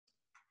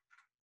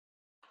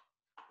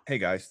Hey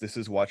guys, this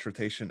is Watch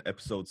Rotation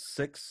episode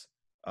 6.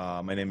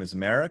 My name is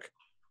Merrick.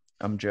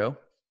 I'm Joe.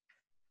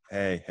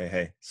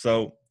 Hey.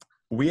 So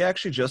we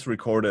actually just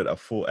recorded a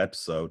full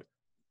episode,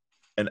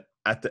 and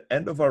at the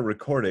end of our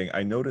recording,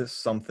 I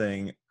noticed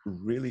something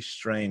really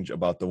strange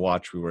about the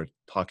watch we were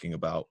talking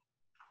about.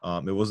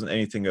 It wasn't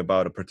anything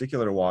about a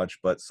particular watch,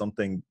 but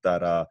something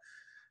that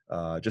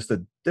just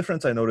a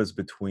difference I noticed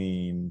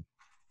between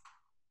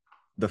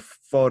the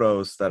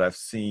photos that I've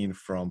seen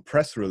from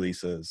press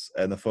releases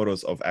and the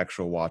photos of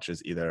actual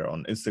watches, either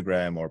on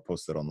Instagram or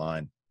posted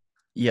online.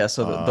 Yeah,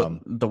 so the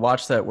Um, the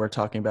watch that we're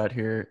talking about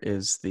here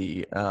is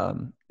the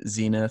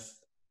Zenith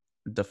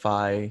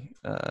Defy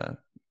Classic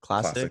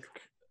Classic.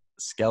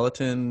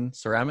 Skeleton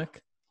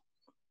Ceramic.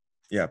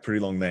 Yeah, pretty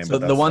long name, So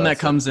but the that's one that that's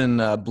it. comes in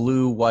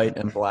blue, white,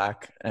 and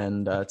black,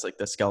 and it's like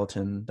the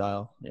skeleton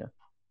dial. Yeah.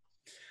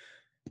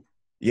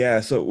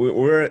 Yeah, so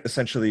we're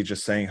essentially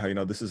just saying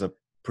how this is a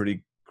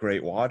pretty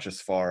great watch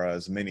as far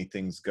as many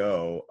things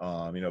go.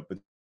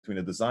 Between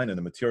the design and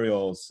the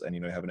materials, and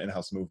you have an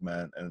in-house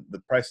movement, and the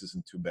price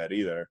isn't too bad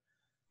either.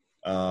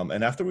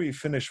 And after we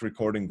finished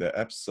recording the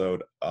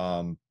episode,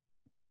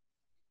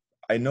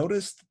 I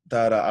noticed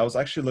that I was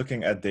actually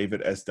looking at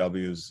David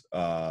SW's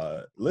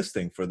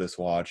listing for this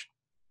watch,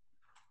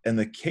 and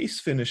the case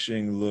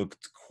finishing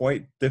looked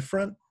quite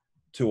different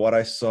to what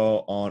I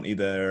saw on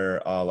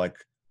either like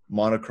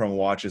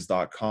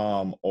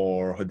monochromewatches.com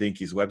or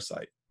Hodinkee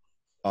website.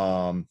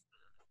 Um,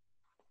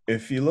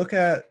 if you look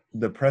at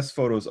the press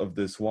photos of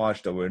this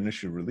watch that were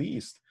initially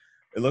released,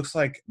 it looks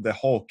like the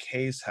whole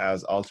case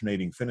has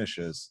alternating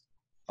finishes.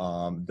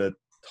 The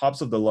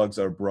tops of the lugs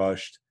are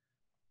brushed,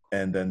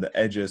 and then the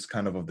edges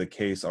of the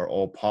case are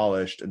all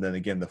polished, and then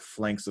again the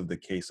flanks of the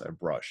case are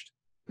brushed.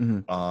 Hmm.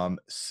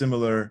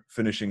 Similar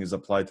finishing is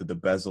applied to the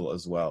bezel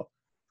as well.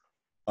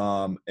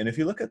 And if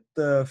you look at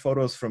the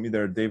photos from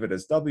either David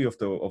SW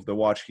of the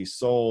watch he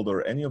sold,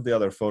 or any of the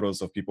other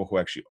photos of people who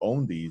actually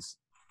own these,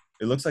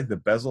 it looks like the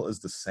bezel is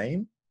the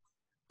same,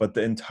 but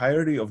the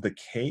entirety of the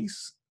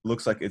case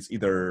looks like it's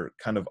either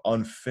kind of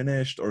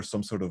unfinished or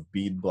some sort of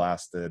bead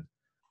blasted.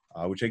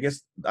 Which I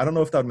guess I don't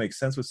know if that makes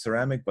sense with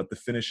ceramic, but the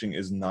finishing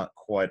is not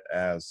quite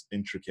as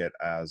intricate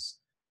as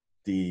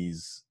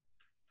these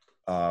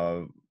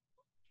uh,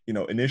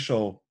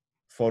 initial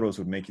photos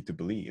would make you to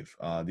believe,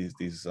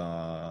 these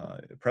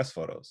press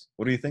photos.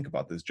 What do you think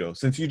about this, Joe,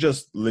 since you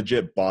just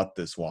legit bought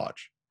this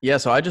watch? Yeah,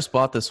 so I just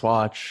bought this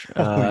watch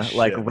Holy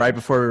like shit, right man.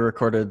 before we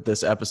recorded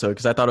this episode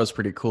because I thought it was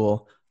pretty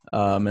cool.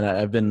 And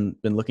I've been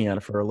looking at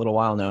it for a little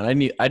while now, and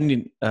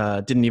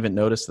didn't even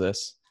notice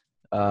this.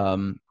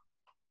 Um,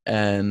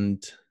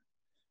 and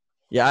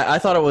Yeah, I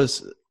thought it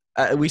was.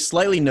 We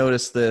slightly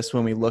noticed this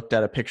when we looked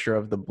at a picture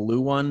of the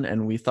blue one,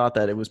 and we thought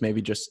that it was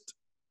maybe just,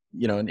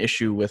 an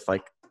issue with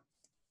like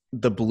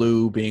the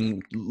blue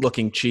being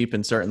looking cheap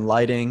in certain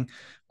lighting.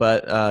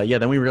 But yeah,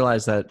 then we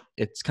realized that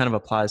it's kind of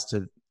applies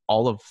to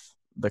all of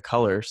the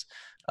colors.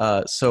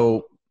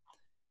 So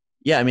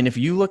yeah, I mean, if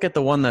you look at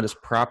the one that is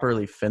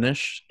properly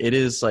finished, it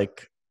is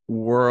like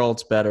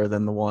worlds better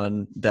than the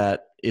one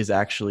that is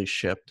actually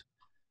shipped.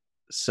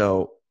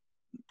 So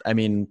I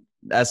mean,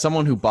 as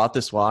someone who bought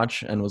this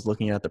watch and was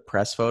looking at the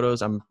press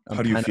photos, I'm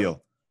How do you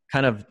feel?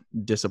 kind of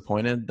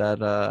disappointed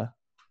that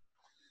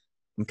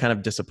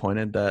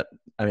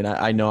I mean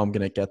I know I'm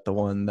gonna get the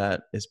one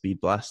that is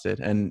bead blasted,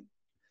 and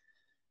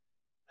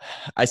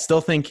I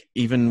still think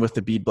even with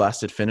the bead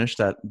blasted finish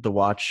that the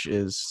watch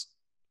is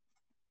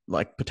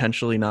like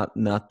potentially not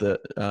the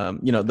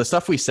the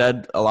stuff we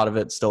said, a lot of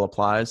it still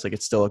applies, like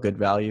it's still a good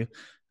value.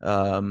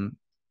 um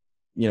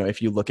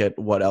if you look at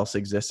what else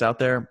exists out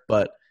there,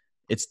 but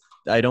it's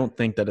I don't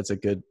think that it's a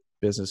good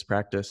business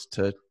practice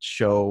to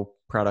show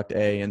product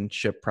A and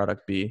ship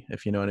product B,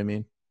 if you know what I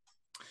mean.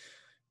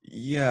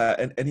 Yeah,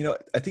 and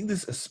I think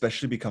this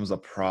especially becomes a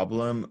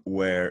problem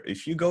where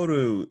if you go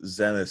to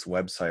Zenith's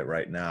website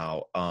right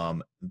now,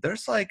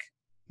 there's like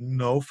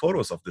no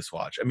photos of this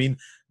watch. I mean,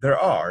 there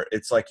are.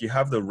 It's like you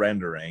have the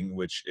rendering,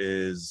 which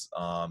is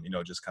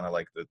just kind of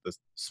like the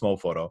small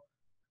photo,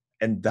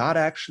 and that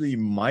actually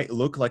might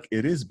look like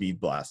it is bead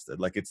blasted,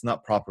 like it's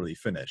not properly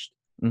finished.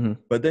 Hmm.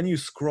 But then you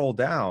scroll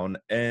down,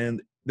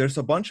 and there's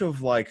a bunch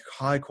of like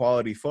high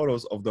quality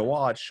photos of the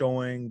watch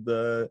showing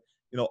the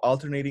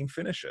alternating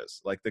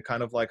finishes, like the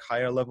kind of like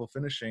higher level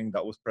finishing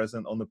that was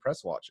present on the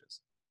press watches.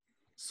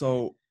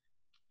 So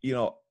you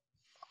know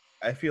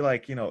I feel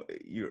like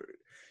you're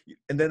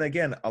and then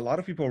again, a lot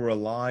of people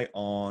rely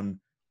on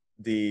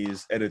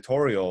these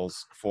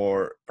editorials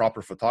for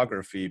proper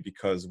photography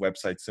because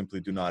websites simply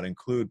do not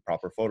include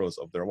proper photos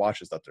of their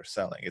watches that they're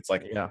selling. It's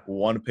like Yeah.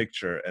 one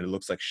picture and it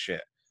looks like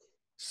shit.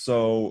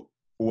 So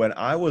when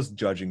I was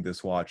judging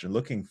this watch and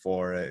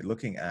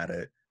looking at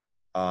it,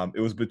 it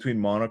was between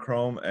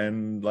Monochrome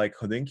and like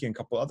Hodinkee and a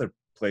couple other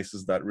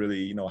places that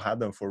really had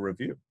them for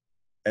review.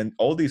 And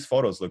all these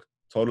photos look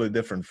totally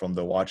different from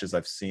the watches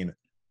I've seen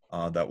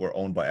that were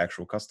owned by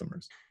actual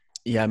customers.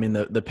 Yeah, I mean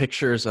the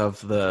pictures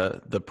of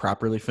the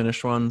properly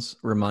finished ones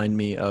remind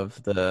me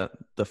of the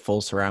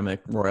full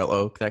ceramic Royal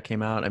Oak that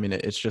came out. I mean,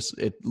 it's just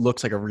it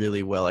looks like a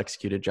really well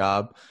executed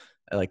job.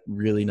 like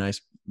really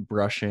nice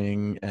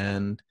brushing,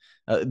 and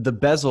the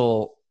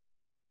bezel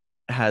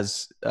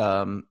has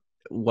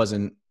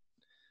wasn't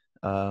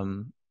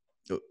the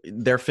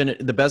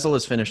bezel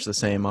is finished the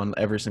same on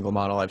every single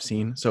model I've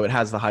seen, so it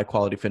has the high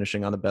quality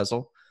finishing on the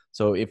bezel.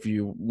 So if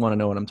you want to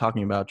know what I'm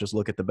talking about, just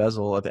look at the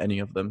bezel of any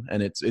of them,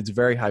 and it's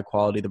very high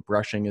quality. The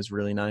brushing is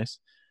really nice.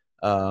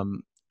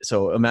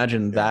 So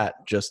imagine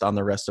that just on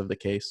the rest of the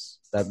case.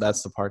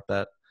 That's the part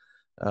that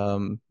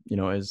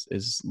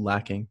is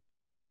lacking.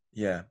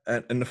 Yeah,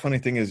 and the funny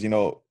thing is,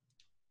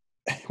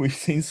 we've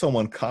seen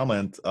someone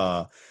comment.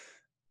 I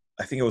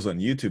think it was on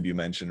YouTube. You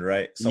mentioned,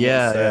 right? Someone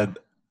said,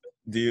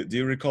 "Do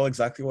you recall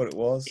exactly what it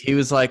was?" He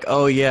was like,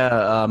 "Oh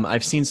yeah,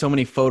 I've seen so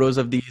many photos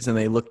of these, and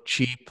they look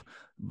cheap,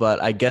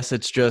 but I guess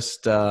it's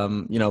just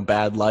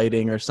bad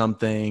lighting or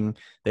something.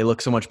 They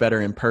look so much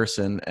better in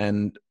person."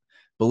 And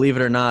believe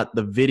it or not,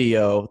 the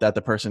video that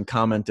the person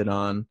commented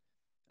on,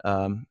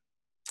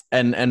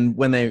 and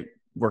when they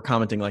were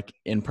commenting like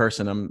in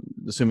person, I'm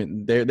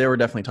assuming they were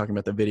definitely talking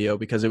about the video,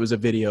 because it was a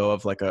video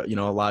of like a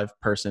live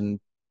person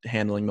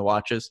handling the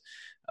watches.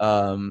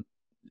 Sure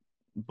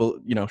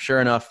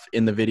enough,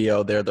 in the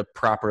video, they're the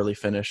properly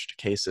finished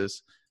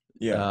cases.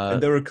 Yeah,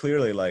 and they were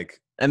clearly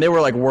and they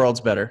were like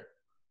worlds better.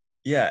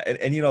 Yeah,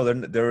 and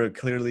they were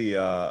clearly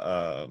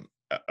a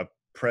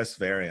press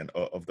variant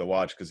of the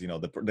watch, because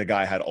the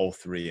guy had all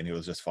three and he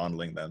was just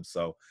fondling them.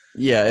 So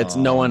yeah, it's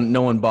no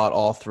one bought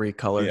all three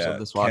colors of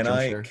this watch.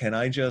 I'm sure. Can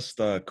I just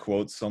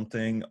quote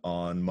something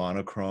on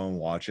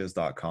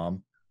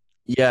monochromewatches.com?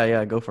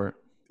 Yeah, go for it.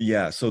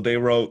 Yeah, so they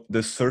wrote,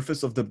 "The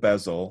surface of the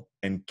bezel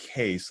and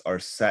case are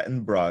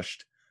satin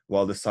brushed,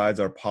 while the sides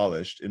are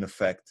polished, in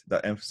effect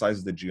that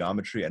emphasizes the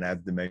geometry and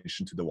adds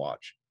dimension to the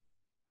watch."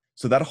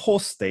 So that whole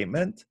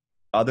statement,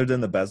 other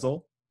than the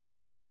bezel,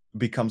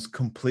 becomes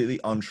completely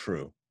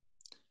untrue.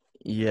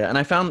 Yeah, and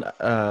I found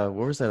what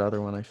was that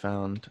other one I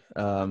found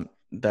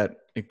that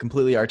it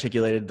completely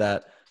articulated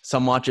that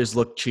some watches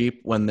look cheap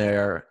when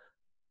they're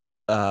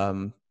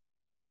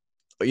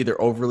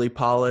either overly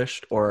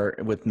polished or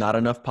with not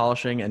enough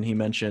polishing, and he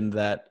mentioned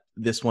that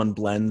this one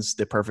blends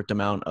the perfect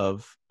amount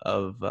of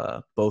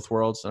both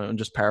worlds. I'm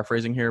just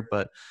paraphrasing here,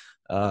 but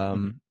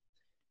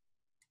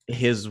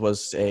his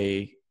was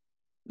a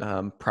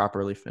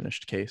properly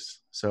finished case.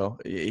 So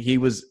he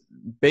was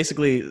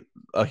basically,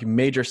 a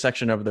major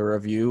section of the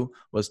review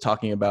was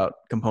talking about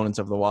components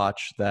of the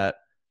watch that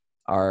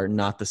are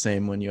not the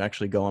same when you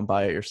actually go and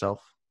buy it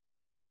yourself.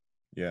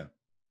 Yeah.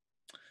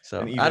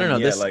 So even, I don't know.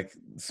 Yeah, like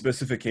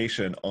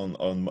specification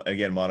on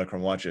again,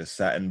 monochrome watches,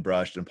 satin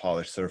brushed and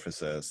polished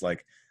surfaces.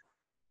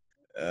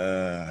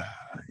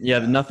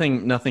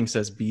 Nothing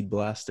says bead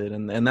blasted,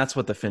 and that's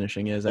what the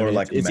finishing is. I or mean,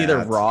 like it's either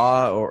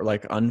raw or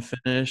like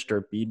unfinished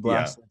or bead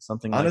blasted,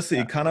 something honestly,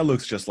 like that. it kind of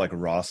looks just like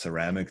raw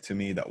ceramic to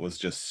me, that was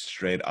just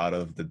straight out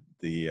of the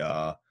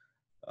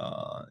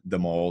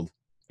mold.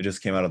 It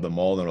just came out of the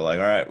mold and we're like,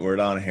 all right, we're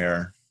done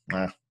here.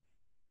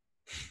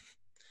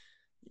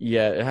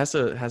 Yeah, it has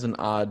an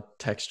odd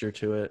texture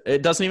to it.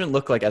 It doesn't even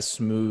look like as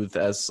smooth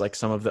as like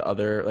some of the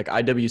other, like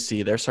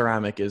IWC. Their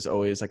ceramic is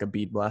always like a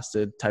bead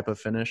blasted type of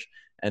finish,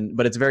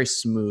 but it's very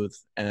smooth.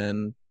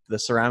 And the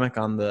ceramic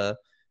on the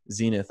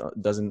Zenith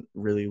doesn't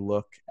really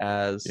look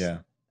as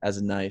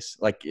nice.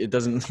 Like it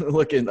doesn't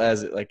look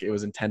as like it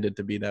was intended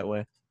to be that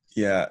way.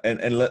 Yeah,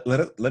 and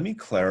let me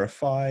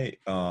clarify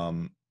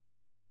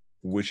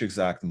which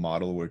exact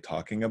model we're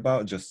talking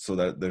about, just so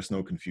that there's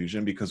no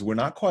confusion, because we're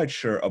not quite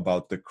sure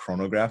about the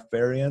chronograph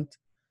variant.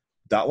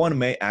 That one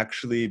may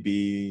actually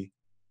be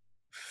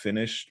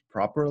finished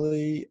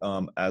properly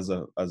as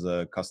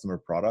a customer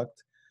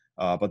product,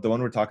 but the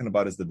one we're talking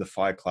about is the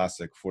Defy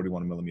Classic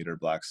 41 millimeter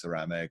black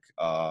ceramic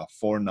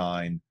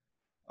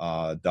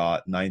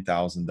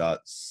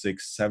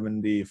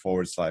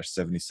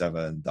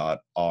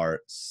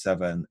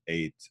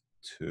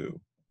 49.9000.670/77.R782.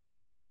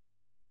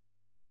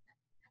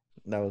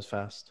 That was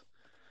fast.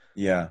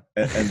 Yeah,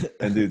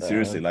 and dude,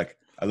 seriously, like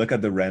I look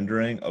at the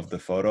rendering of the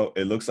photo,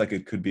 it looks like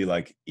it could be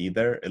like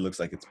either. It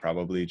looks like it's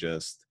probably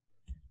just.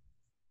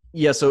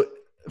 Yeah, so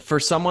for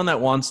someone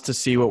that wants to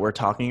see what we're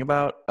talking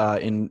about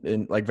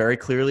in like very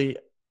clearly,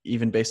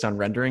 even based on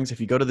renderings, if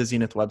you go to the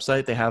Zenith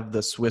website, they have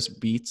the Swiss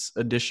Beats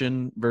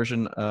edition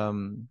version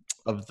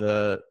of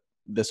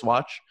this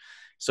watch.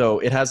 So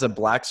it has a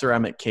black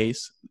ceramic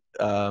case,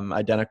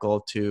 identical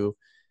to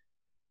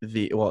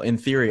in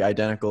theory,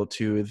 identical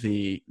to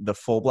the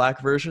full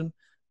black version,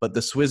 but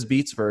the Swiss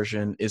Beats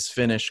version is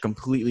finished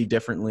completely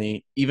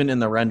differently, even in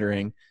the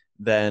rendering,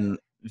 than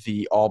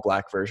the all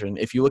black version.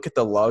 If you look at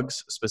the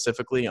lugs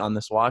specifically on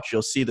this watch,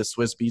 you'll see the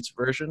Swiss Beats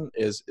version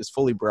is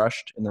fully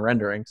brushed in the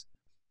renderings,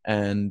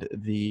 and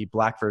the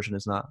black version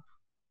is not.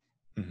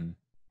 Mm-hmm.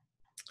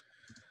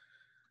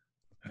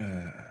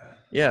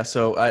 Yeah,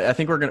 so I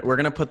think we're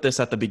gonna put this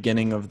at the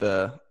beginning of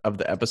the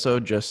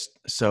episode, just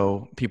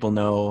so people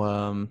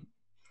know.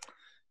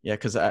 Yeah,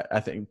 because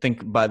I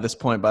think by this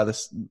point,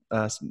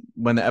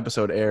 when the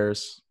episode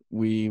airs,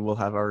 we will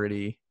have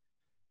already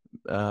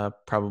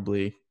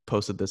probably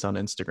posted this on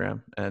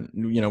Instagram, and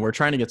we're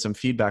trying to get some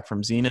feedback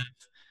from Zenith.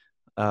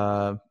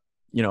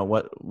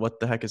 what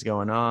the heck is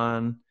going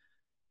on.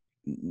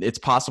 It's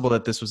possible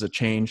that this was a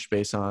change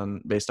based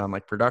on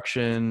like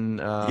production,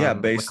 Yeah, the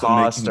based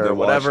on cost making the or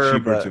watch whatever.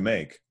 cheaper But to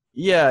make.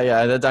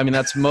 yeah,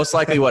 that's most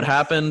likely what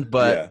happened.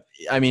 But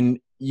Yeah. I mean,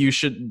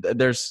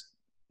 there's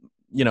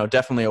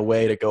definitely a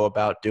way to go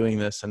about doing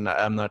this, and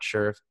I'm not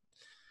sure if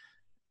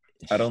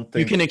I don't you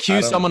think can I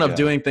accuse don't someone of yeah.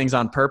 doing things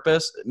on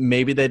purpose.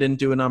 Maybe they didn't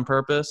do it on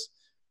purpose.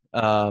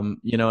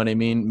 You know what I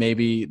mean?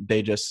 Maybe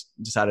they just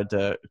decided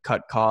to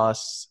cut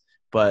costs,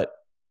 but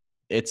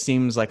it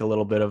seems like a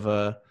little bit of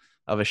a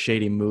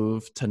shady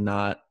move to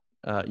not,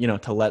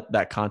 to let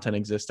that content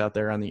exist out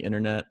there on the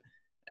internet.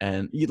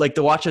 And like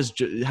the watch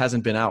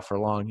hasn't been out for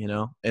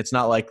long, it's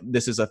not like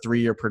this is a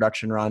 3-year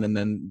production run and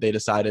then they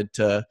decided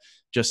to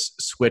just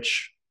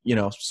switch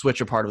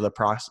a part of the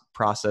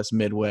process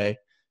midway.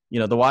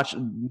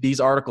 These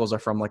articles are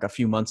from like a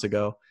few months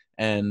ago,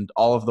 and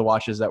all of the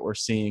watches that we're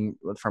seeing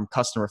from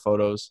customer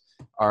photos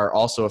are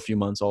also a few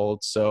months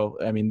old. So,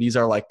 I mean, these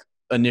are like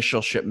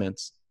initial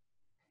shipments.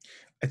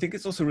 I think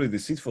it's also really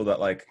deceitful that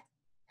like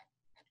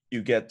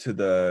you get to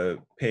the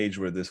page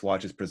where this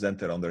watch is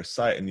presented on their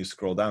site and you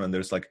scroll down and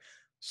there's like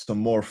some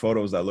more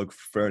photos that look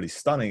fairly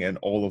stunning, and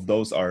all of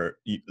those are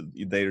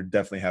they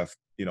definitely have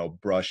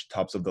brushed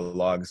tops of the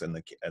lugs, and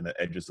the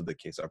edges of the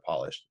case are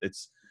polished.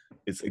 It's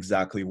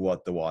exactly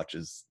what the watch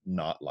is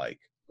not like.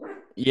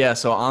 Yeah,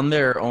 so on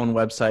their own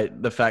website,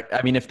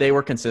 I mean, if they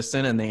were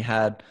consistent and they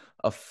had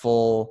a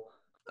full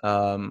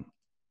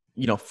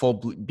full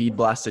bead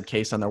blasted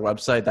case on their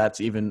website, that's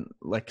even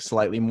like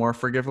slightly more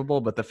forgivable.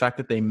 But the fact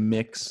that they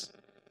mix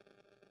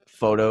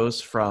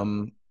photos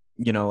from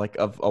like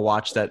of a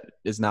watch that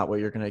is not what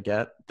you're going to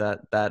get,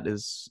 that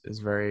is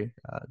very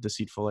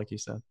deceitful, like you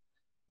said.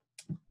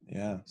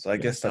 Yeah, so I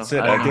guess that's So,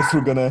 it. I guess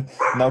we're gonna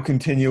now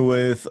continue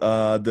with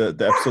the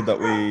episode that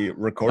we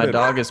recorded. My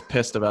dog is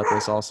pissed about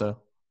this also.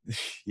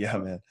 Yeah,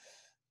 man.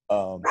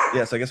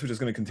 Yeah, so I guess we're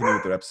just going to continue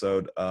with the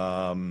episode,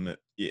 and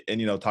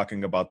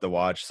talking about the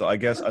watch. So I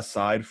guess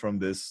aside from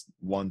this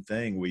one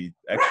thing, we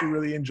actually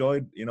really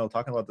enjoyed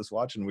talking about this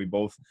watch, and we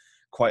both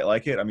quite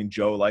like it. I mean,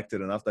 Joe liked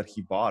it enough that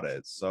he bought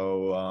it.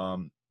 So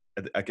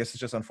I guess it's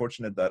just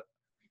unfortunate that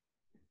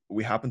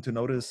we happened to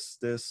notice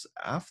this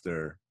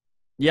after.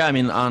 Yeah, I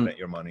mean, you spent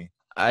your money.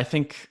 I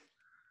think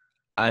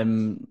I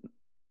think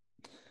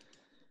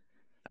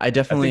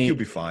definitely you'll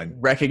be fine.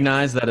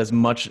 recognize that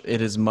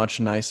it is much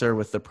nicer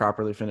with the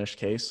properly finished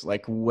case,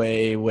 like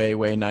way, way,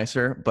 way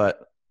nicer. But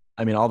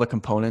I mean, all the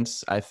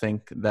components I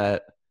think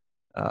that,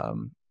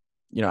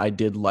 I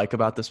did like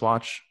about this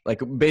watch,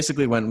 like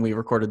basically when we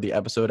recorded the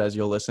episode, as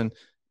you'll listen,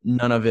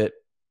 none of it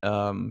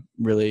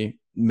really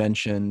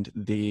mentioned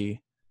the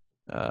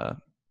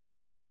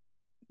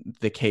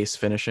case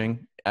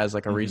finishing as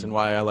like a reason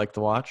why I like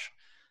the watch.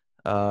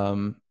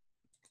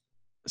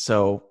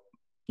 So,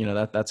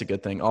 that's a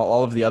good thing.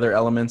 All of the other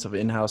elements of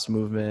in-house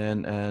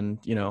movement and,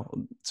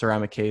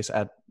 ceramic case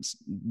at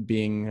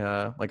being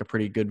like a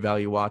pretty good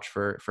value watch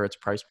for its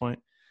price point.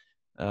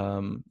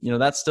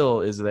 That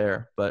still is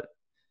there, but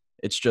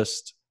it's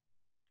just,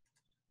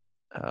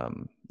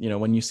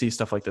 when you see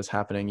stuff like this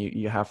happening,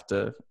 you have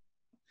to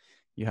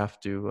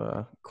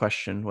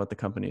question what the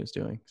company is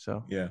doing.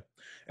 So, yeah.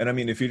 And I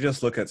mean, if you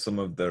just look at some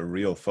of the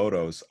real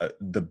photos,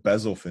 the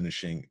bezel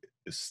finishing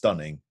is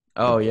stunning.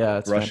 Oh yeah,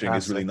 it's brushing fantastic.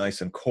 is really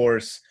nice and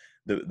coarse.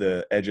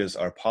 The edges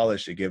are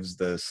polished. It gives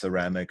the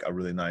ceramic a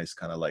really nice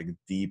kind of like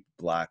deep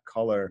black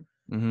color.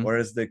 Mm-hmm.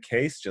 Whereas the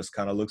case just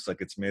kind of looks like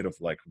it's made of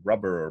like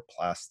rubber or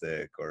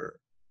plastic or.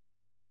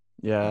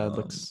 Yeah, it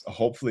looks.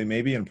 Hopefully,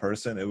 maybe in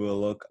person it will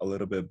look a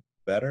little bit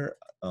better.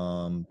 But,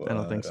 I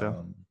don't think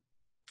so.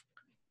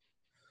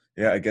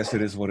 Yeah, I guess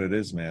it is what it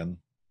is, man.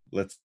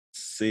 Let's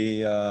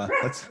see.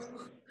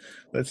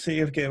 Let's see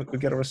if we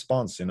get a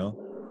response.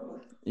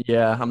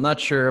 Yeah, I'm not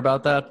sure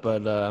about that,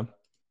 but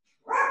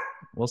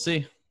we'll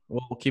see.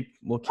 We'll keep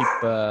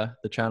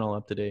the channel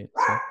up to date.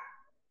 So.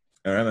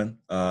 All right, man.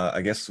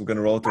 I guess we're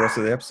gonna roll with the rest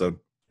of the episode.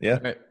 Yeah.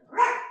 All right.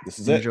 This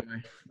is Enjoy. it.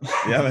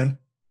 Yeah, man.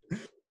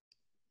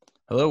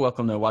 Hello,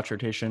 welcome to Watch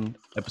Rotation,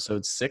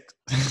 episode 6.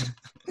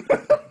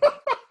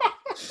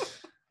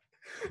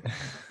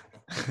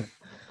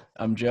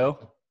 I'm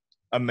Joe.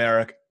 I'm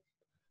Merrick.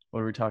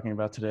 What are we talking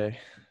about today?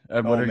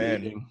 What are you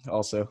eating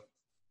also?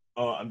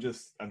 Oh, I'm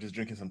just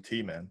drinking some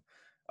tea, man.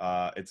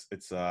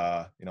 It's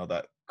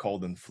that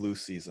cold and flu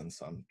season,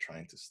 so I'm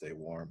trying to stay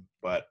warm.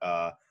 But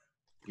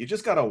you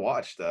just gotta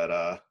watch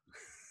that.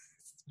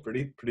 It's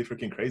pretty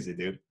freaking crazy,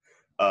 dude.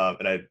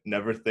 And I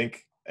never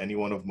think any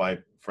one of my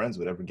friends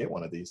would ever get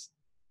one of these.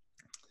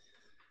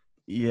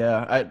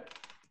 Yeah, it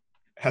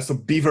has some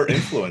beaver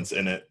influence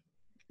in it.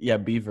 Yeah,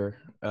 beaver.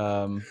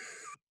 I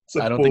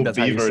don't think that's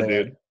how you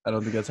say it. I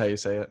don't think that's how you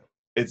say it.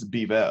 It's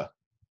beaver.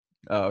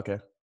 Oh, okay.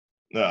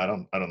 No, I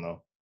don't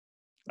know.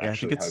 Yeah, I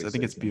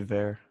think it's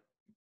beaver.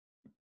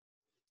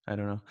 I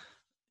don't know.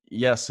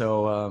 Yeah,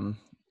 so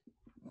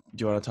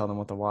do you want to tell them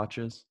what the watch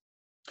is?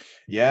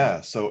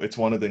 Yeah, so it's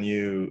one of the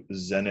new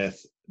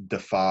Zenith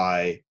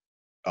Defy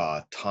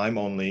time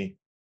only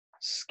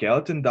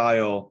skeleton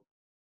dial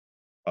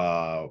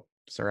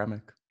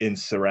ceramic. in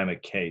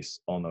ceramic case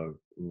on a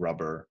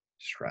rubber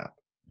strap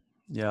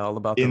Yeah, all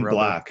about the in rubber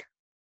black.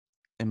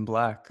 in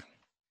black.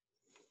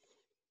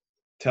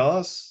 Tell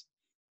us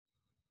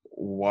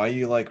why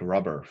you like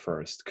rubber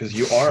first, because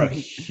you are a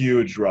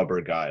huge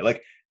rubber guy.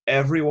 Like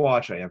every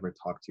watch I ever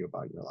talk to you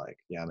about, you're like,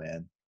 yeah,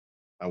 man,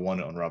 I want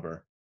it on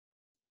rubber.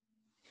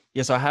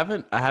 Yeah, so I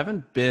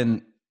haven't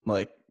been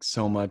like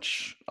so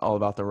much all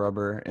about the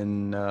rubber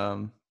in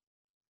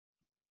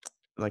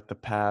like the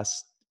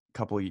past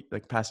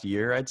past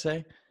year, I'd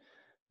say.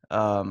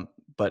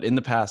 But in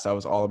the past, I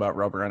was all about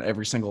rubber on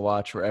every single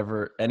watch.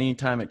 Wherever,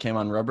 anytime it came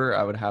on rubber,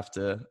 I would have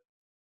to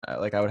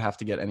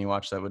get any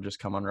watch that would just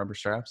come on rubber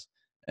straps.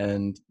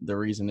 And the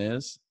reason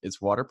is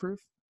it's waterproof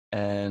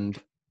and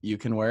you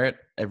can wear it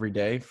every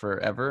day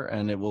forever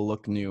and it will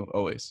look new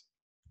always.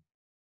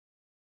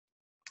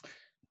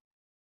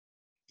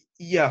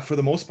 Yeah, for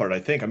the most part, I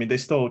think. I mean, they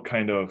still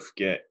kind of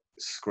get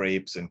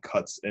scrapes and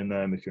cuts in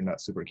them if you're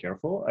not super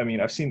careful. I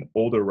mean, I've seen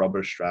older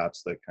rubber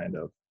straps that kind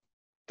of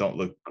don't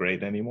look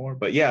great anymore.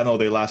 But yeah, no,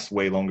 they last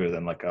way longer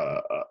than like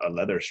a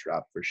leather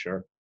strap for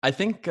sure. I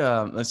think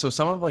so.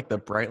 Some of like the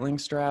Breitling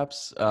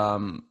straps,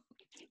 I'm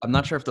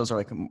not sure if those are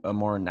like a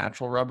more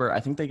natural rubber. I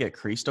think they get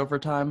creased over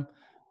time,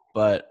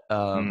 but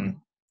Mm,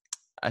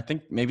 I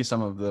think maybe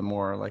some of the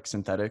more like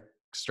synthetic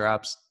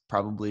straps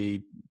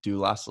probably do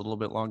last a little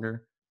bit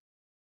longer.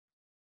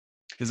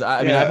 Because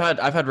I mean, yeah,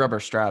 I've had rubber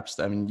straps.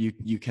 I mean,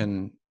 you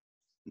can.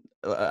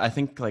 I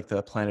think like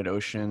the Planet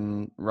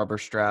Ocean rubber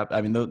strap.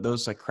 I mean,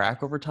 those like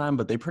crack over time,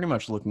 but they pretty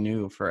much look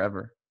new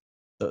forever.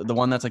 The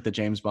one that's like the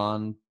James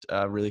Bond,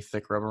 really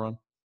thick rubber one.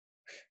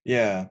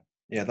 yeah,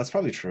 yeah, that's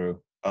probably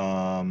true.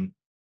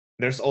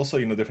 There's also,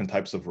 different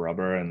types of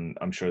rubber, and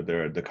I'm sure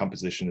the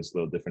composition is a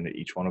little different in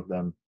each one of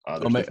them.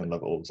 There's Omega, different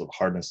levels of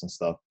hardness and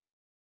stuff.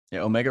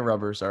 yeah, Omega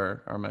rubbers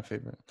are my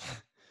favorite.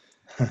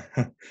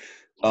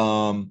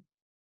 um,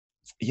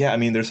 yeah, I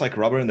mean, there's like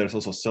rubber and there's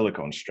also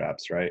silicone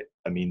straps, right?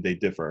 I mean, they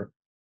differ.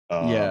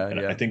 Yeah, And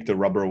I yeah. think the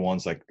rubber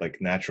ones, like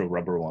natural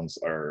rubber ones,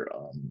 are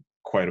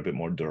quite a bit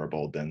more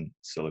durable than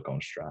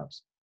silicone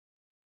straps.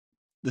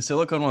 The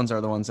silicone ones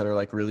are the ones that are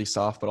like really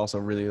soft, but also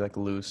really like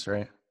loose,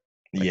 right?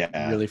 Like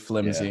Yeah, really yeah,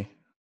 flimsy.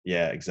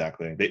 yeah,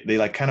 exactly. They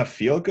like kind of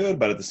feel good,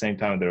 but at the same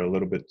time, they're a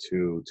little bit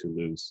too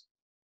loose.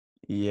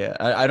 Yeah,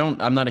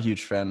 I'm not a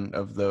huge fan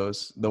of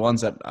those. The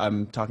ones that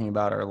I'm talking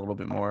about are a little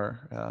bit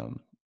more,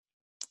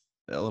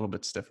 a little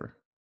bit stiffer.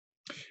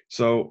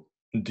 So,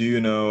 do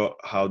you know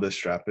how the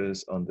strap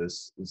is on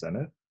this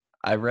Zenith?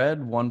 I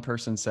read one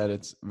person said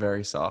it's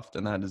very soft,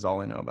 and that is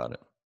all I know about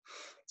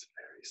It's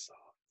very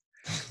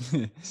soft.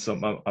 it.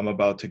 So I'm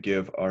about to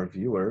give our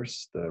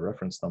viewers the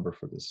reference number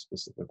for this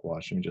specific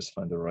watch. Let me just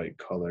find the right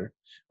color.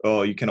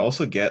 Oh, you can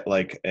also get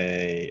like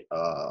a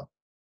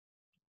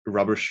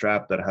rubber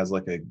strap that has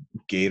like a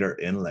gator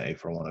inlay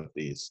for one of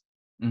these,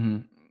 hmm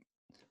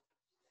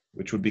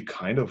which would be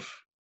kind of,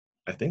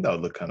 I think that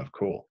would look kind of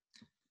cool.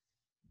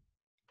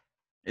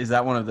 Is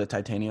that one of the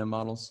titanium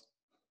models?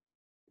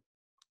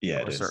 Yeah,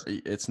 it Or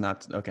is. it's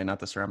not okay, not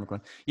the ceramic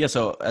one. Yeah.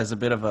 So as a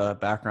bit of a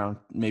background,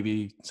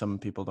 maybe some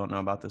people don't know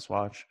about this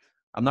watch.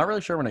 I'm not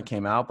really sure when it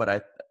came out,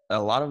 but a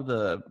lot of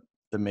the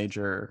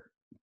major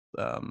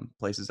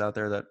places out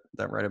there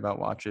that write about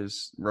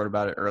watches wrote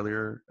about it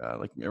earlier,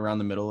 like around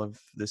the middle of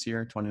this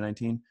year,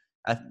 2019.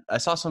 I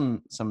saw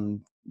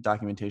some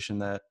documentation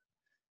that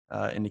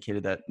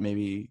indicated that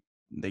maybe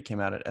they came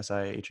out at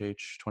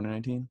SIHH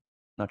 2019.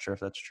 Not sure if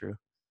that's true.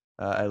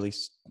 At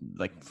least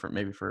like for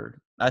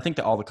I think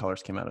that all the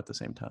colors came out at the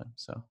same time.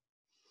 So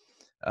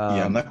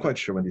Yeah, I'm um, not quite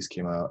sure when these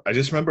came out. I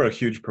just remember a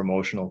huge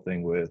promotional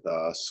thing with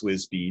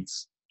Swizz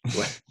Beats.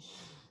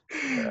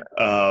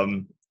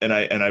 And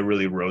I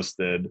really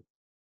roasted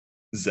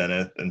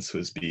Zenith and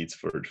Swizz Beats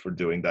for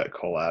doing that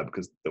collab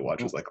because the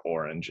watch was like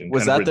orange and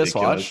was kind of that this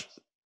ridiculous.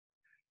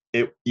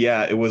 watch?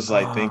 It was,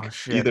 I Oh think,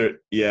 shit!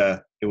 either, yeah,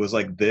 it was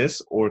like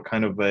this or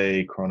kind of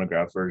a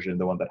chronograph version,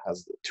 the one that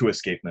has two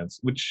escapements,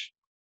 which,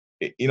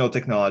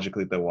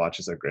 technologically the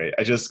watches are great.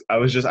 I just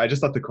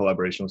thought the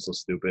collaboration was so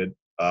stupid.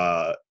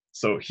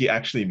 So he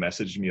actually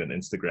messaged me on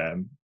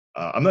Instagram.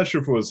 I'm not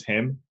sure if it was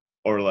him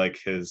or like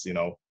his,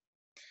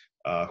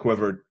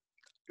 whoever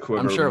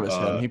I'm sure it whoever was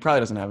him. He probably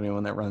doesn't have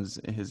anyone that runs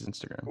his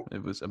Instagram. I'm sure Well,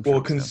 it was him.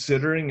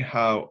 considering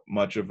how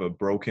much of a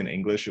broken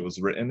English it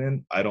was written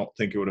in, I don't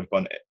think it would have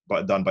been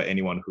done by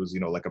anyone who's,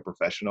 like a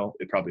professional.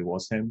 It probably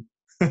was him.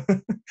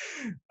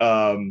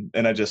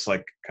 And I just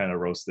like kind of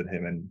roasted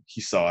him, and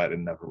he saw it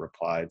and never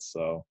replied.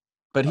 So,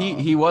 But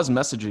he um, was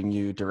messaging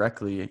you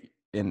directly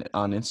in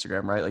on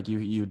Instagram, right? Like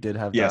you did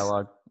have yes,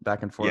 dialogue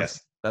back and forth. yes,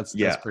 That's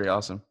yeah. pretty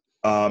awesome.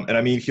 And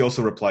I mean, he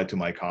also replied to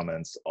my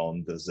comments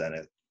on the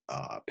Zenith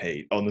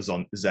page, on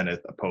the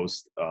Zenith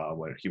post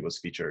where he was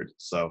featured.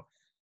 So,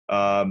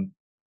 um,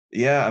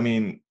 yeah, I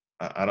mean,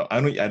 I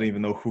don't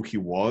even know who he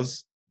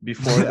was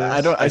before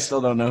this. I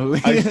still don't know who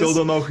he I still is.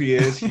 don't know who he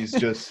is. He's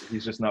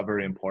just not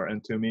very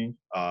important to me.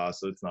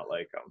 So it's not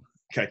like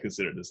I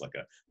consider this like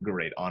a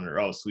great honor.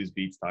 Oh, Swizz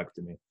Beats talk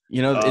to me.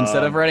 You know,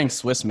 instead of Um, writing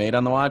Swiss made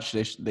on the watch,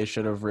 they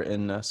should have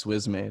written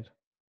Swizz made.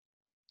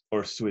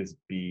 or Swizz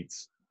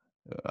Beats.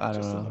 I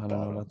don't just in know. the I don't know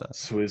bottom. about that.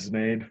 Swiss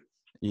made.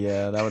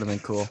 Yeah, that would have been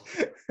cool.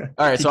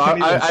 All right, He so can't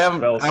even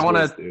spell I want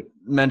Swiss, to dude.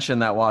 mention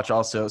that watch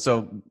also.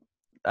 So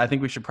I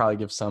think we should probably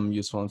give some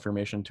useful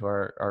information to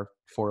our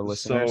four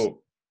listeners.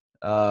 So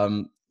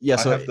Yeah, I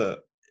so have the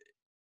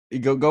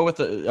go with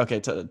the okay.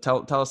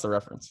 Tell us the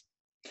reference.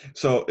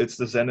 so it's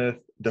the Zenith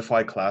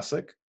Defy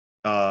Classic,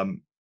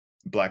 um,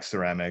 black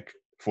ceramic,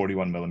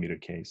 41 millimeter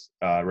case.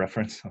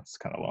 Reference. It's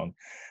kind of long.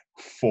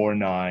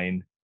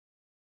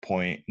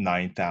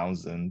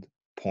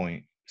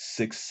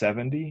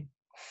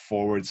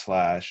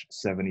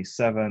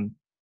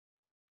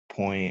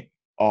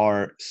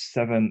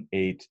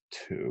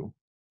 49.9000.77.R782.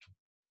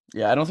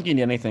 Yeah, I don't think you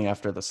need anything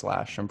after the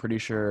slash. I'm pretty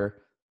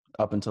sure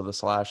up until the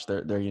slash,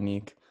 they're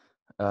unique.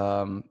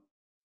 Um,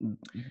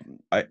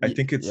 I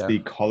think it's yeah. the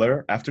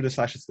color. After the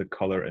slash, it's the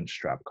color and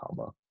strap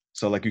combo.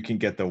 So like you can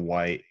get the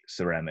white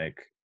ceramic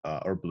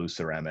or blue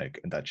ceramic,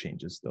 and that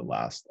changes the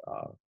last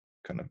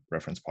kind of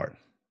reference part.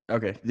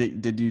 Okay.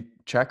 Did you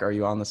check? Are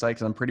you on the site?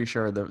 Because I'm pretty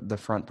sure the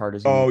front part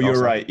is Oh, unique you're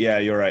also. right. Yeah,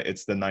 you're right.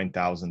 It's the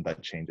 9000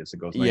 that changes. It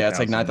goes Yeah, it's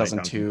like 9000,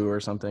 9002 or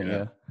something. Yeah,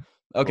 Yeah.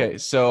 Okay, cool.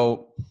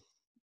 so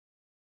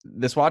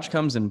this watch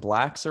comes in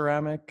black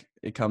ceramic.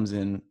 It comes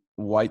in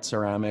white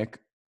ceramic,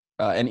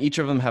 and each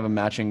of them have a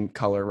matching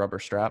color rubber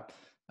strap.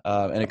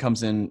 And it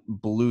comes in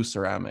blue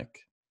ceramic.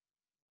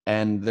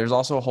 And there's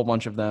also a whole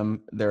bunch of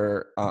them.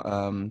 That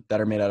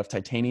are made out of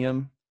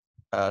titanium.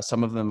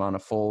 Some of them on a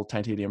full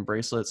titanium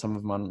bracelet, some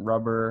of them on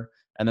rubber,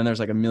 and then there's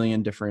like a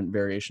million different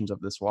variations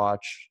of this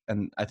watch.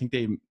 And I think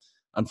they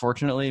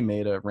unfortunately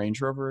made a Range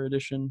Rover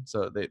edition,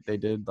 so they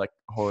did like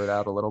whore it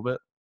out a little bit.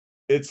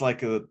 It's like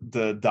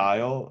the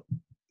dial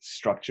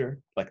structure,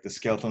 like the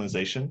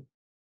skeletonization,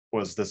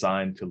 was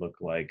designed to look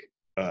like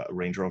a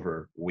Range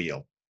Rover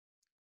wheel.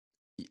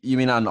 You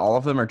mean on all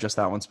of them or just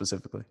that one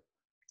specifically?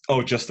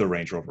 Oh, just the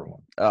Range Rover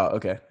one. Oh,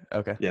 okay.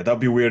 Yeah, that'd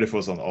be weird if it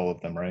was on all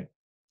of them, right?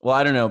 Well,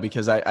 I don't know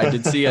because I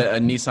did see a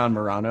Nissan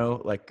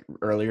Murano like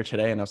earlier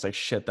today, and I was like,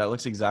 shit, that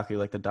looks exactly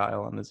like the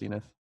dial on the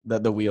Zenith,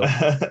 the wheel.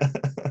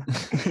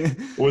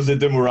 Was it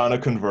the Murano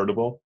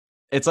convertible?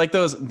 It's like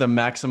the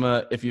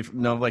Maxima. If you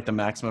know like the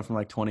Maxima from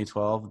like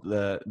 2012,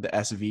 the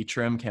SV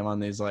trim came on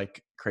these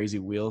like crazy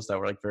wheels that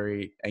were like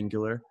very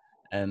angular,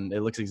 and it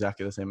looks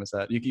exactly the same as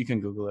that. You can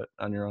Google it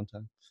on your own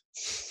time.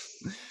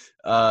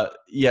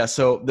 Yeah.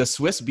 So the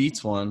Swiss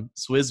Beats,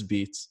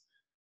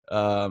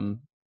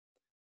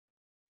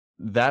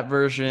 that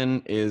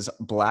version is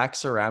black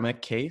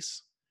ceramic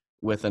case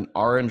with an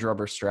orange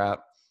rubber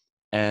strap,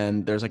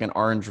 and there's like an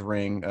orange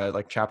ring,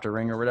 like chapter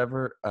ring or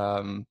whatever.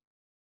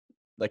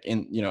 Like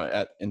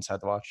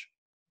inside the watch.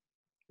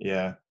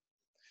 Yeah.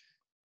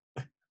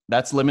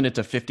 That's limited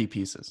to 50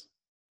 pieces,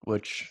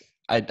 which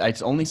I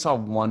only saw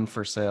one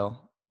for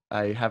sale.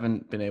 I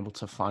haven't been able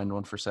to find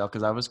one for sale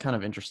because I was kind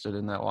of interested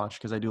in that watch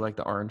because I do like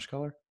the orange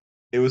color.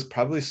 It was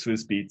probably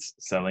Swiss Beats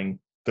selling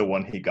the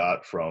one he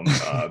got from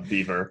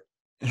Beaver.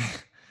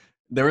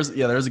 There was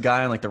a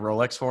guy on like the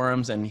Rolex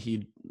forums, and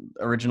he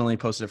originally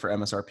posted it for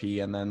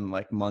MSRP, and then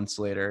like months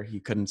later he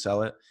couldn't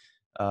sell it.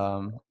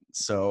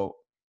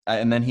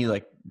 And then he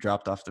like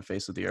dropped off the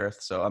face of the earth.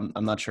 So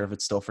I'm not sure if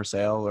it's still for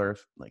sale or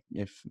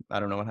if I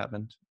don't know what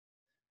happened.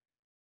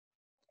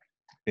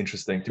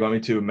 Interesting. Do you want me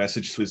to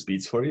message Swiss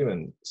Beats for you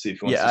and see if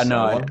he wants Yeah, to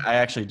no, sell one? I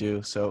actually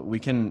do. So we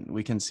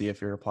can see if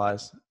he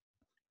replies.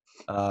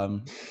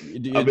 I'll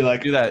be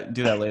like, do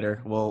that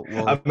later. We'll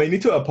I may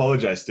need to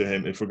apologize to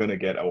him if we're gonna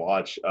get a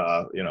watch.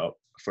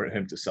 For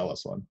him to sell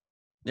us one.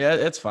 Yeah,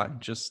 it's fine.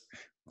 Just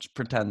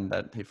pretend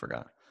that he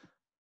forgot.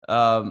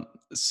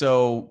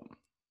 So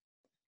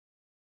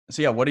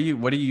yeah, what do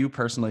you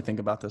personally think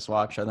about this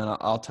watch? And then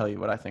I'll tell you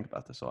what I think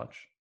about this watch.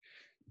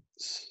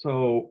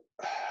 So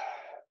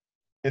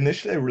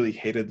initially, I really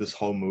hated this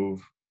whole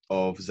move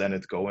of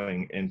Zenith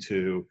going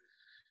into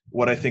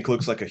what I think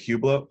looks like a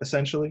Hublot,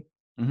 essentially.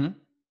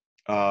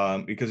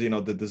 Mm-hmm. Because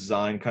the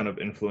design kind of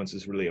influence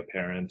is really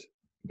apparent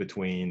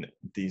between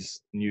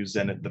these new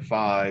Zenith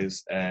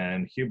Defies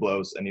and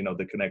Hublots, and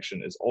the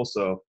connection is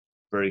also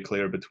very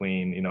clear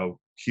between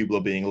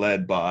Hublot being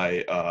led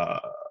by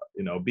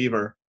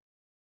Beaver,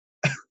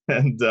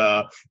 and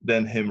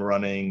then him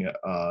running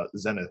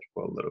Zenith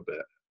for a little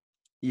bit.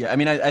 Yeah, I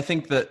mean, I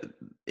think that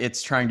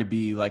it's trying to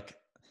be like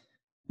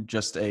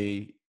just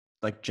a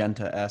like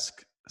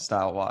Genta-esque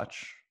style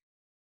watch.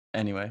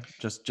 Anyway,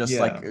 just Yeah.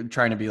 like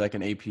trying to be like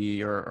an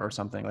AP or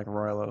something like a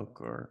Royal Oak,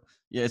 or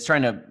yeah, it's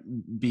trying to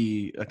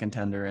be a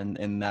contender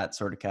in that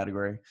sort of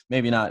category.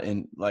 Maybe not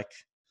in like,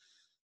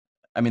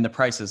 I mean, the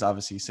price is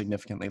obviously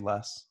significantly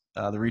less.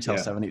 The retail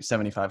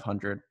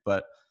 7,500,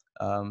 but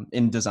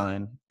in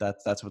design,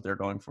 that's what they're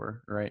going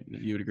for, right?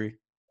 You would agree?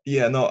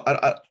 Yeah, no,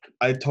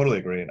 I totally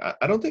agree.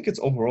 I don't think it's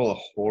overall a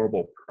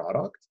horrible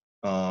product.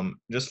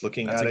 Just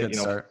looking That's at a it, good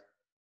start.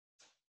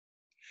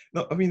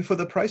 No, I mean for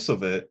the price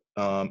of it,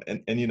 and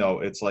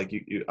it's like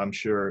I'm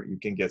sure you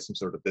can get some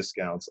sort of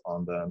discounts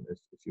on them if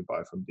you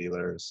buy from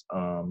dealers.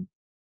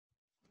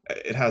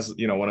 It has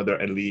one of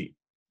their elite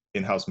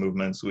in-house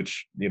movements,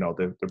 which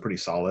they're pretty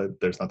solid.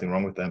 There's nothing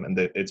wrong with them, and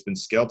it's been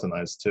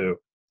skeletonized too.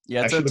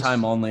 Yeah, it's a Actually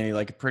time looks only,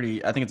 like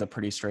pretty. I think it's a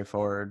pretty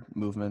straightforward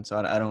movement, so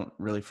I don't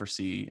really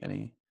foresee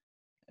any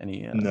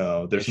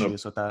no, there's no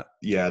issues with that.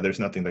 yeah, there's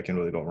nothing that can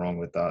really go wrong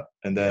with that.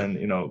 And Yep.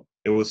 then,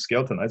 it was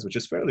skeletonized, which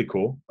is fairly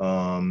cool.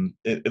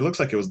 It looks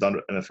like it was done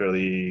in a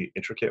fairly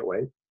intricate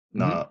way, Hmm.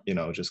 not,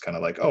 just kind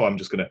of like, oh, I'm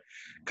just gonna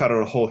cut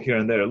out a hole here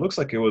and there. It looks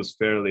like it was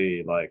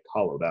fairly like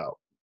hollowed out.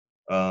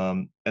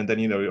 And then,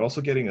 you're also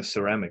getting a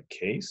ceramic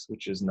case,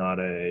 which is not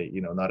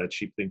a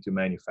cheap thing to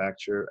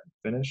manufacture and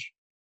finish.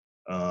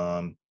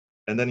 Um,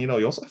 and then, you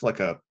also have like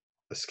a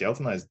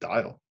skeletonized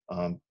dial,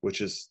 which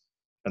is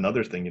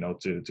another thing,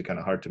 to kind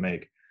of hard to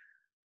make.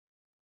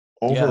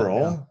 Yeah, yeah,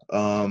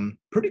 Overall,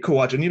 pretty cool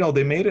watch. And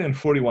they made it in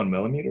 41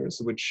 millimeters,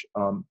 which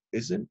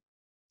isn't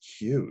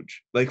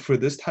huge. Like for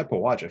this type of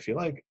watch, I feel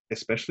like,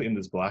 especially in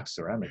this black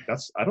ceramic,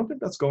 I don't think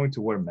that's going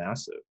to wear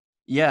massive.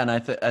 yeah. And I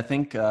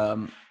think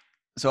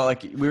so.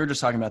 Like we were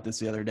just talking about this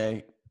the other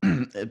day.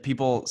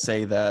 People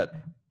say that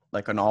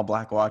like an all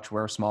black watch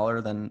wears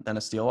smaller than a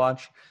steel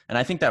watch, and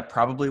I think that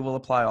probably will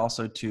apply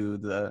also to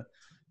the.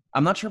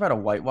 I'm not sure about a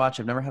white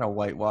watch. I've never had a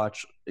white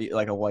watch,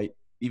 like a white,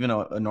 even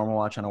a normal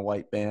watch on a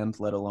white band,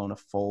 let alone a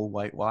full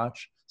white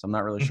watch. So I'm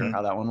not really sure Hmm.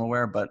 how that one will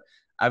wear, but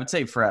I would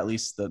say for at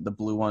least the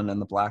blue one and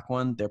the black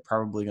one, they're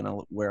probably going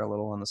to wear a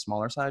little on the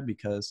smaller side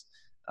because,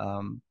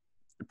 um,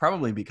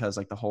 probably because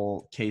like the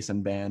whole case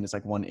and band is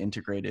like one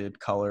integrated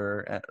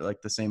color,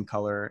 like the same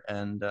color,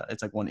 and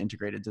it's like one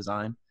integrated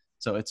design.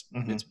 So it's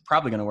Hmm.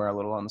 probably going to wear a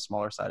little on the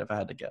smaller side if I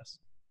had to guess.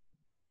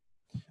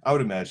 I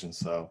would imagine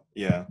so.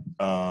 Yeah.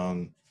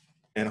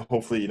 And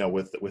hopefully,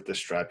 with the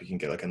strap, you can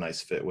get like a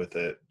nice fit with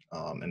it,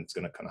 and it's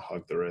gonna kind of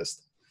hug the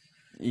wrist.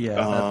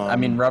 Yeah, I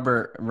mean Um,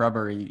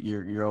 rubber,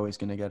 you're always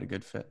going to get a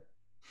good fit.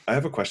 I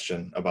have a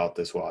question about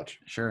this watch.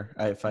 Sure.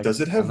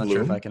 Does it I'm have not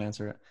sure if I loom? can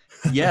answer it.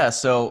 Yeah.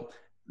 So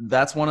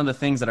that's one of the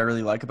things that I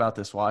really like about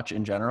this watch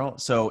in general.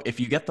 So if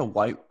you get the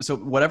white, so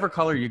whatever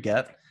color you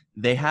get,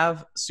 they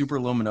have super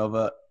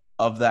luminova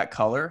of that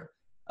color.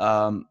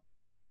 Um,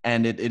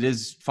 and it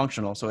is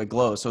functional. So it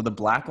glows. So the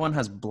black one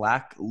has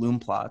black lume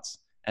plots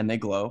and they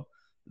glow.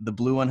 The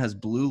blue one has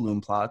blue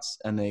lume plots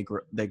and they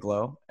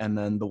glow. And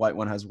then the white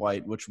one has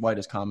white, which white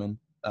is common.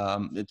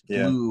 It's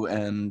Yeah. blue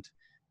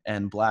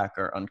and black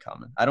are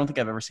uncommon. I don't think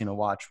I've ever seen a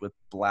watch with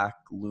black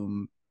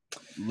lume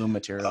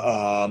material.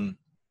 Um,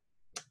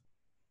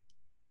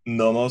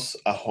 Nomos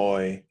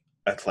Ahoy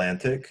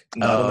Atlantic,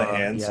 not on the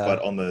hands, but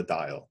Yeah. on the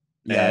dial.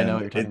 Yeah, I know what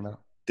And you're talking it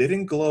about.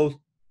 didn't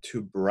glow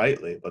too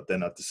brightly, but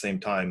then at the same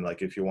time,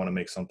 like if you want to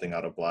make something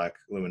out of black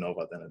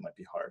luminova, then it might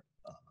be hard.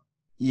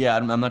 Yeah,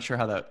 I'm not sure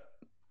how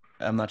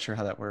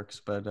that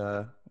works, but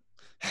You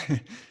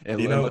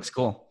it know, looks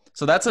cool.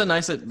 So that's a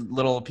nice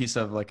little piece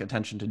of like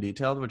attention to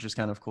detail, which is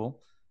kind of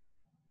cool.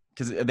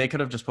 Because they could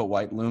have just put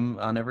white loom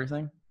on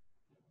everything.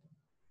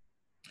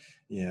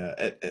 yeah,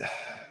 I,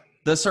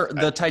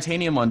 The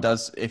titanium one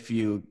does. If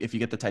you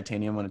get the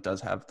titanium one, it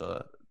does have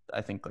the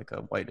I think like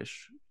a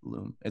whitish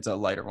loom. It's a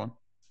lighter one.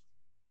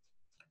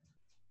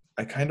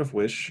 I kind of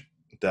wish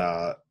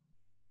that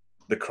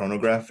the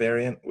chronograph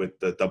variant with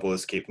the double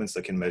escapements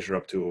that can measure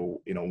up to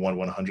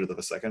 1/100th of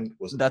a second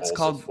was That's also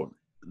called for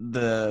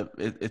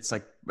it's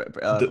like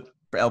the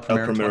El El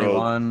Primero Primero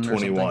 21 or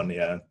something. 21.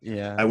 Yeah,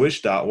 Yeah. I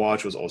wish that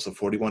watch was also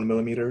 41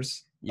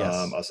 millimeters,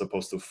 Yes. as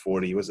opposed to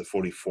 40. Was it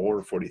 44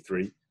 or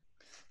 43?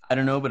 I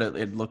don't know, but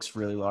it looks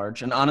really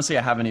large. And honestly,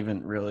 I haven't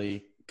even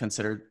really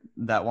considered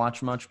that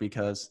watch much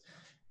because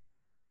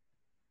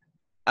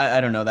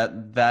I don't know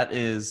that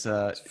is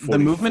It's the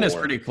movement is 44.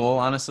 pretty cool,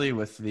 honestly,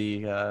 with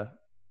the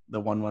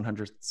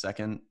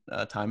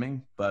 1/100th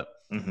timing, but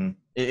Hmm.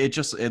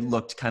 it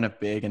looked kind of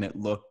big and it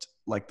looked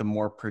like the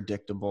more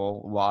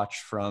predictable watch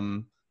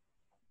from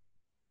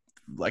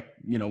like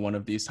one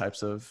of these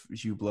types of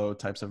Hublot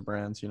types of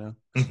brands.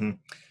 Hmm.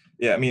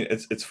 Yeah, I mean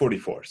it's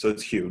 44, so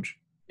it's huge.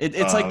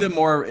 It's like the Um,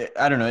 more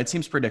I don't know. It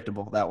seems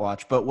predictable that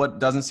watch, but what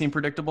doesn't seem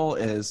predictable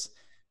is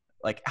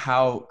like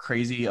how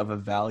crazy of a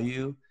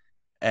value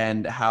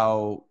and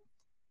how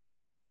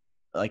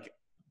like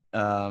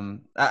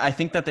I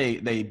think that they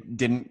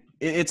didn't.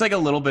 It's like a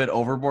little bit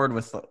overboard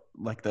with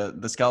like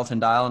the skeleton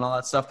dial and all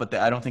that stuff, but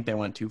I don't think they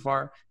went too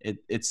far.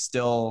 It's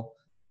still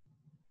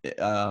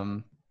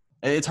um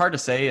it's hard to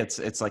say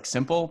it's like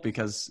simple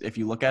because if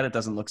you look at it, it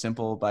doesn't look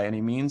simple by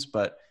any means,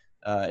 but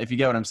if you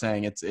get what I'm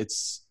saying,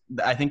 it's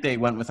I think they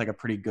went with like a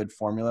pretty good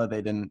formula.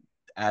 They didn't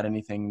add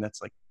anything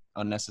that's like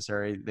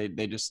unnecessary.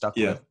 They just stuck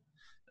yeah,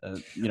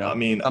 with I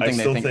mean, I something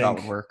they still think thought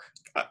would think work.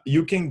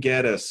 you can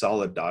get a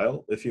solid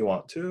dial if you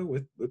want to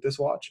with this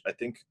watch. I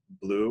think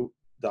blue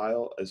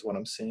dial is what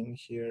I'm seeing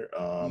here.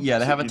 Yeah,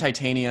 they So have a you,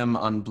 titanium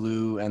on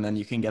blue, and then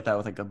you can get that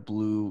with like a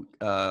blue,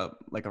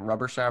 like a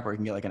rubber strap, or you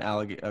can get like an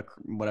alligator,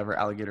 whatever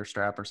alligator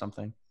strap or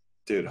something.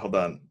 dude, hold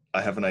on.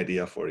 I have an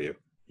idea for you.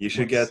 You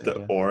should What's get the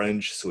the idea?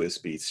 orange Swiss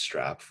Beats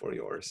strap for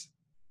yours.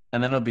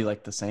 And then it'll be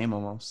like the same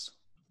almost.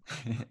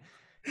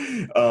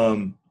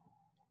 um,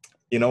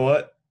 you know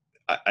what?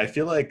 I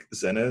feel like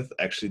Zenith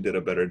actually did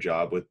a better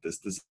job with this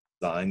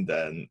design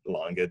than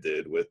Longa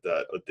did with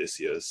that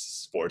Odysseus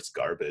sports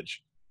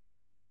garbage.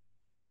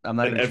 I'm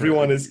not And even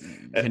everyone sure. is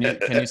Can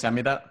you send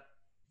me that?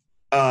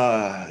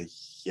 uh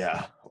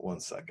yeah, 1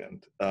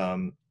 second.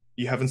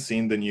 You haven't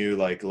seen the new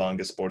like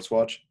Lange sports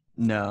watch?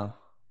 No,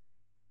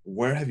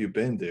 Where have you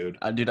been, dude?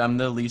 dude, I'm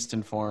the least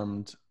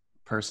informed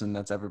person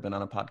that's ever been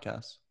on a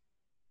podcast.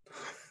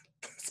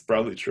 It's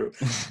probably true.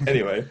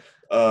 Anyway,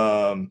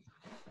 um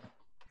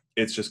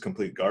it's just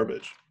complete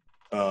garbage.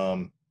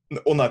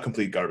 Well, not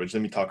complete garbage.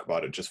 Let me talk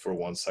about it just for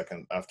 1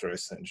 second after I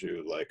send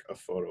you like a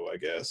photo, I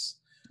guess,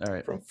 All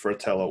right, from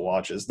Fratello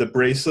watches. The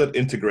bracelet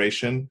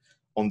integration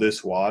on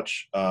this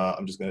watch.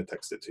 I'm just gonna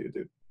text it to you,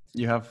 dude.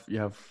 you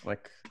have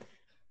like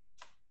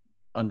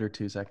under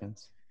 2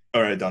 seconds.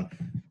 All right, done.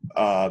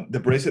 The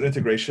bracelet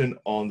integration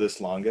on this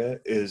Lange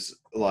is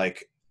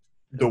like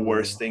the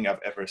worst Ooh. thing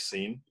I've ever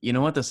seen. You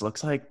know what this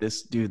looks like?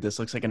 This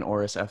looks like an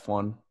Oris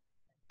F1.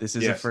 Yes,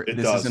 it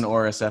This is an does.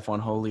 Oris F1.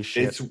 Holy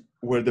shit. It's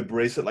where the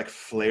bracelet like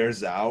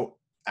flares out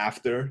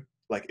after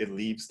like it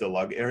leaves the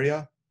lug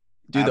area.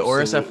 Dude, the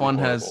Oris Absolutely F1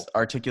 has horrible.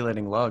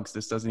 articulating lugs.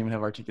 This doesn't even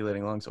have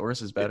articulating lugs.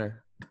 Oris is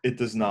better. It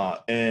does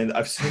not. And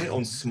I've seen it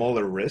on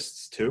smaller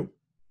wrists too.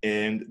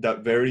 And that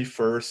very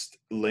first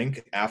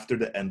link after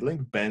the end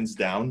link bends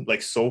down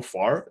like so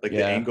far. Like the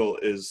Yeah. angle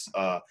is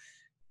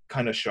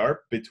kind of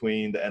sharp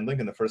between the end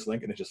link and the first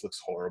link, and it just looks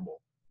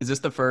horrible. Is this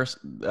the first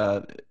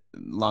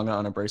Lange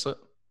on a bracelet?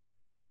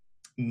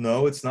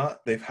 No, it's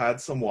not. They've had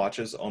some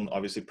watches on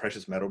obviously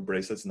precious metal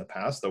bracelets in the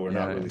past that were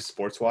not really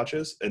sports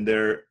watches, and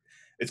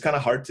it's kind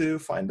of hard to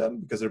find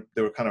them because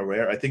they were kind of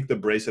rare. I think the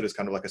bracelet is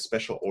kind of like a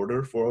special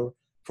order for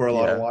a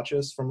lot of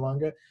watches from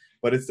Lange,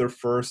 but it's their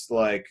first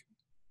like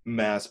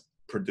mass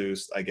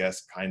produced, I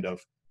guess, kind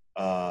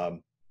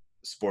of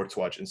sports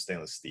watch in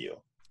stainless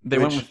steel. They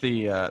went with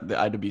the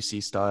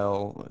IWC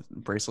style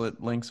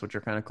bracelet links, which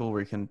are kind of cool, where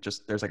you can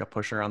just there's like a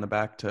pusher on the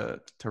back to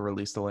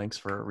release the links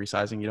for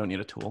resizing. You don't need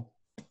a tool.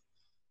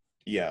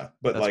 Yeah,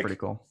 but that's like pretty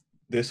cool.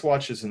 This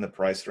watch is in the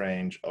price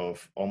range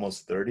of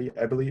almost 30,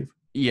 I believe.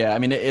 Yeah, I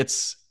mean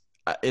it's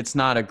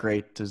not a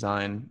great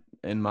design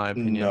in my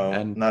opinion. No,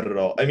 and not at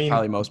all. I mean,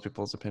 probably most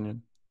people's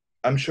opinion.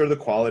 I'm sure the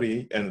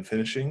quality and the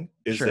finishing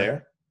is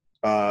there.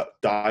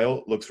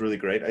 Dial looks really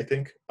great, I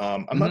think.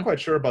 I'm not quite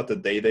sure about the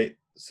day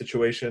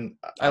situation.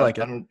 I like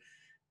it.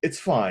 It's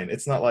fine.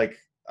 It's not like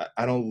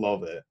I don't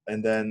love it.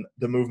 And then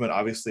the movement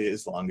obviously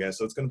is Lange,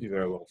 so it's going to be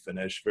very well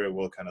finished, very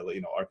well kind of,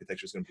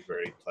 architecture is going to be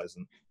very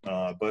pleasant.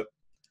 But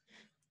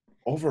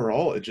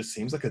overall, it just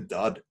seems like a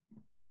dud.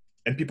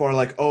 And people are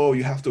like, "Oh,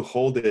 you have to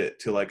hold it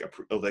to like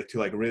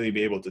really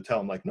be able to tell."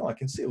 I'm like, "No, I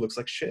can see it looks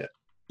like shit."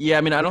 Yeah,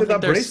 I mean, I don't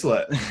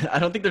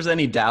think there's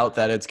any doubt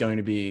that it's going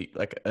to be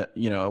like a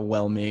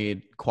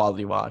well-made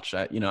quality watch.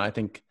 I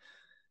think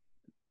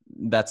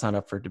that's not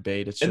up for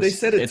debate. It's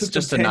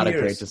just not a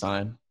great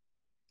design.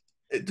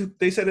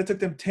 They said it took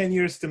them 10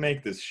 years to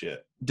make this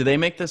shit. Do they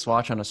make this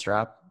watch on a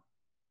strap?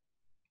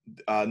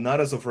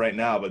 Not as of right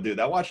now, but dude,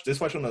 this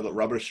watch on a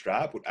rubber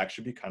strap would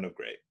actually be kind of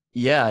great.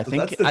 Yeah, I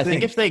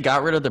think if they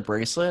got rid of the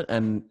bracelet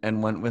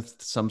and went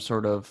with some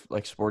sort of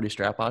like sporty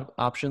strap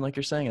option, like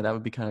you're saying, that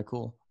would be kind of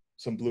cool.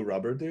 Some blue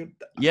rubber, dude.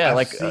 Yeah,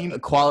 like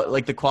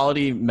the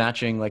quality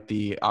matching like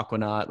the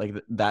Aquanaut, like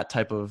that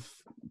type of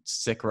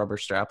sick rubber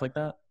strap like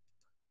that.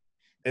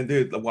 And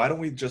dude, why don't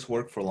we just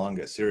work for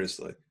Lange?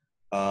 Seriously.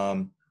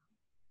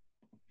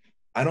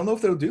 I don't know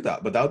if they'll do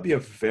that, but that would be a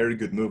very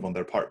good move on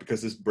their part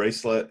because this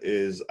bracelet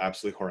is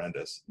absolutely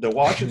horrendous. The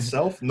watch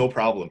itself, no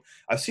problem.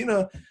 I've seen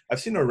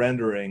a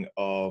rendering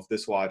of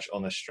this watch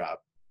on a strap,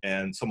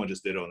 and someone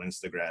just did it on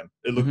Instagram.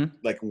 It looked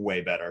like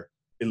way better.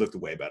 It looked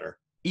way better.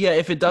 Yeah,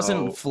 if it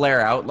doesn't flare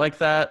out like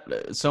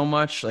that so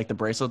much, like the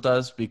bracelet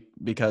does,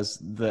 because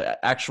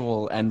the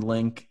actual end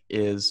link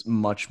is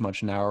much,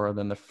 much narrower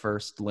than the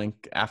first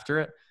link after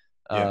it.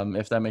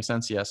 If that makes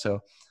sense. Yeah.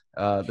 So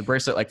the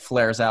bracelet like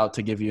flares out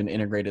to give you an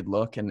integrated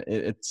look, and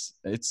it's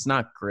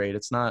not great.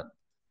 It's not.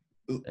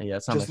 Yeah,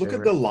 it's not. Just look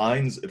at the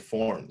lines it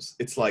forms.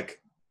 It's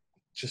like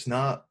just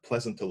not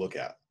pleasant to look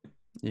at.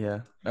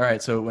 Yeah. All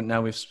right. So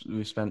now we've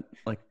spent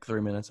like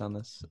 3 minutes on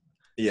this.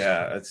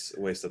 Yeah, it's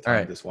a waste of time.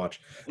 Right. This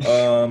watch.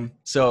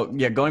 So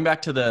yeah, going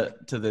back to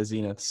the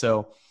Zenith.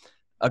 So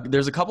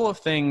there's a couple of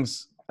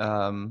things.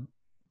 A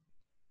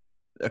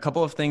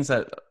couple of things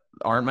that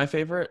aren't my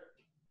favorite.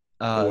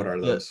 What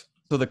are those?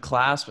 So the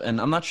clasp,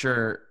 and I'm not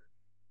sure.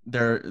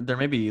 There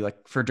may be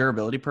like for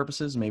durability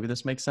purposes, maybe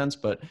this makes sense,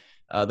 but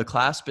the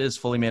clasp is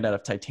fully made out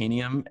of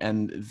titanium,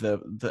 and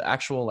the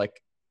actual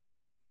like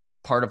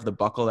part of the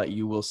buckle that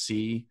you will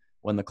see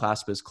when the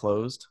clasp is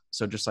closed.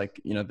 So just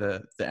like,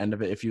 the end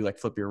of it, if you like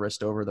flip your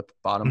wrist over, the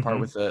bottom part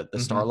with the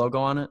star logo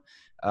on it,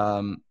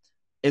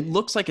 it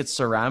looks like it's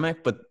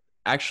ceramic, but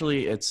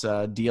actually it's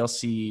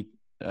DLC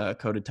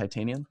coated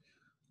titanium.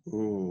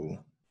 Ooh.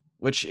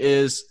 Which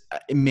is,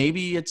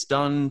 maybe it's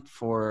done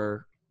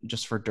for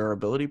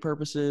durability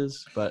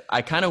purposes, but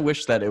I kind of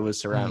wish that it was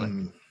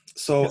ceramic.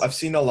 So I've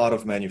seen a lot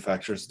of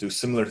manufacturers do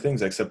similar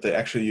things, except they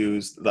actually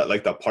use that,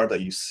 like the part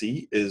that you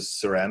see is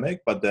ceramic,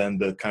 but then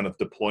the kind of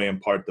deploying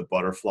part, the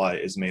butterfly,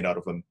 is made out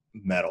of a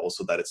metal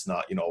so that it's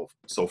not,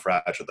 so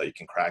fragile that you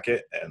can crack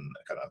it and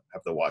kind of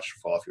have the watch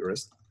fall off your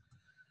wrist.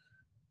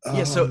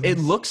 Yeah, so it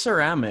Let's looks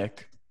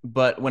ceramic,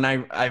 but when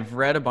I've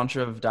read a bunch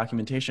of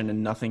documentation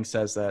and nothing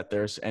says that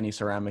there's any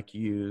ceramic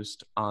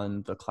used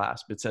on the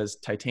clasp. It says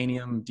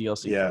titanium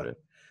DLC Yeah, coated.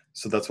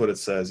 so that's what it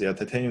says. Yeah,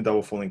 titanium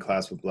double folding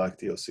clasp with black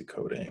DLC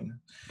coating.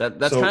 That's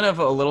kind So of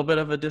a little bit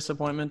of a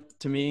disappointment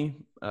to me.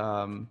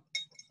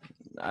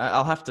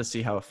 I'll have to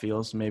see how it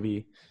feels.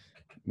 Maybe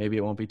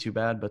it won't be too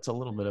bad, but it's a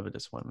little bit of a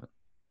disappointment.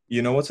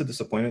 you know what's a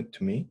disappointment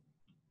to me?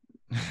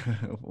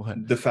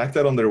 What? The fact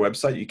that on their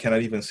website you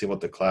cannot even see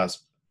what the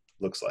clasp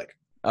looks like.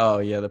 Oh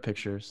yeah, the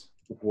pictures.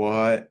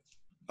 What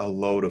a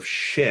load of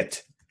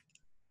shit.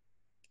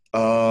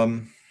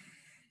 Um,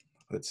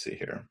 let's see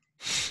here.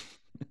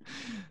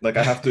 Like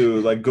I have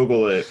to like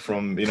Google it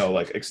from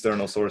like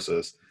external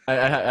sources.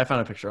 I found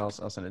a picture. I'll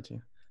send it to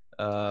you.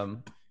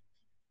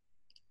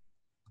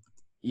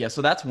 Yeah,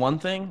 so that's one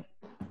thing.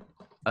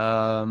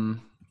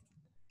 And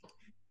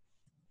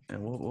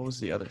what was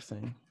the other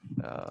thing?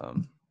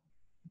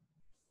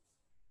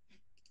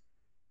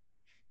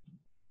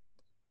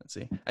 Let's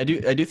see. I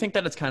do think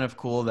that it's kind of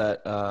cool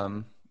that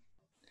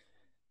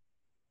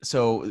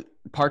so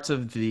parts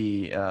of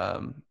the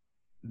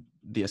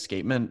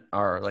escapement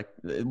are like,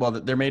 well,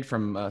 they're made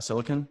from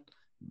silicon,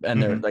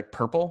 and they're like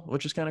purple,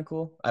 which is kind of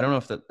cool. I don't know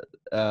if that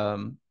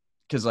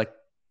because like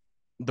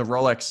the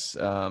Rolex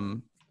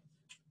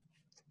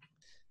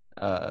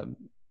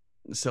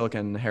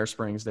silicon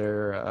hairsprings,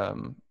 they're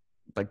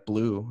like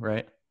blue,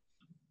 right?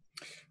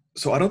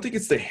 So I don't think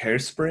it's the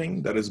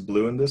hairspring that is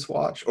blue in this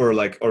watch, or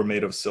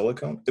made of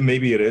silicone.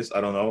 Maybe it is.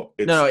 I don't know.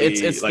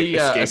 It's the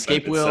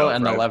escape wheel itself,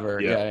 and right? the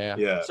lever.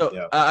 Yeah. So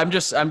yeah. I'm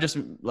just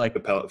like The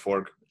pellet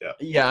fork.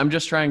 Yeah, I'm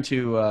just trying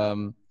to.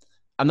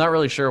 I'm not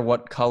really sure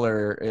what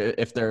color,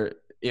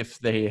 if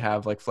they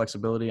have like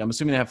flexibility. I'm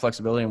assuming they have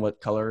flexibility in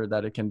what color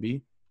that it can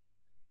be.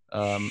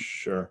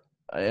 Sure.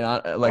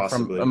 Like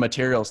Possibly. from a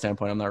material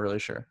standpoint, I'm not really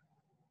sure.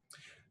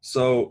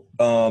 So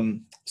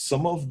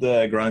some of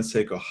the Grand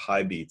Seiko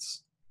high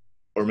beats,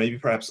 or maybe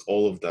perhaps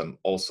all of them,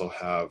 also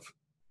have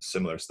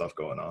similar stuff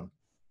going on.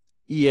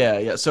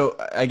 Yeah. So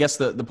I guess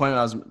the point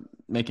I was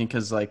making,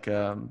 because like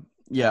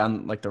yeah,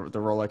 on like the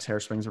Rolex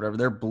hairsprings or whatever,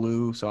 they're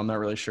blue. So I'm not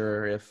really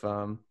sure if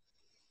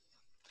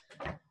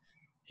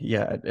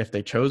if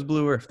they chose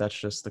blue or if that's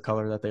just the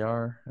color that they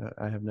are.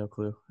 I have no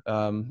clue.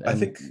 And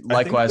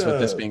likewise with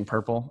this being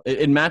purple,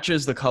 it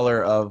matches the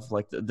color of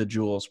like the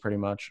jewels pretty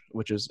much,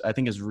 which I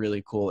think is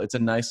really cool. It's a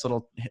nice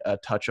little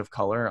touch of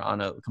color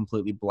on a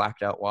completely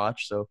blacked out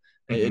watch. So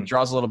it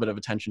draws a little bit of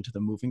attention to the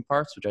moving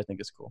parts, which I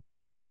think is cool.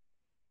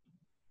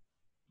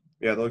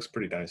 Yeah, that looks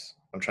pretty nice.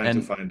 I'm trying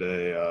to find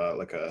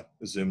a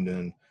zoomed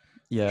in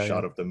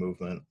shot of the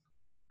movement.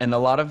 And a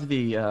lot of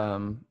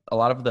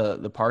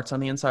the parts on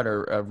the inside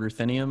are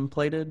ruthenium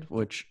plated,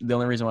 which the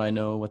only reason why I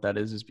know what that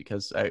is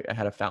because I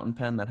had a fountain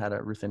pen that had a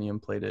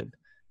ruthenium plated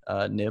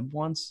nib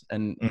once,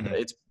 and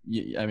it's,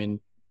 I mean,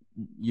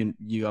 you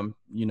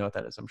know what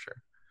that is, I'm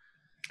sure.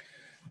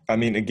 I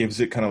mean, it gives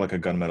it kind of like a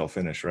gunmetal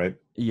finish, right?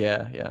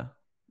 Yeah.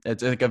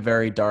 It's like a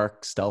very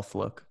dark stealth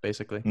look,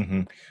 basically.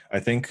 I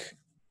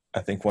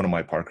think one of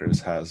my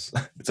Parkers has,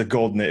 it's a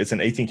gold nib. It's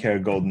an 18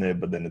 karat gold nib,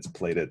 but then it's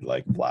plated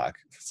like black.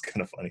 It's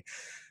kind of funny.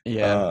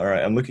 Yeah. All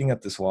right. I'm looking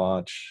at this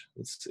watch.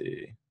 Let's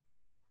see.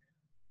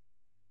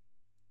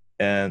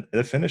 And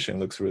the finishing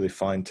looks really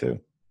fine too.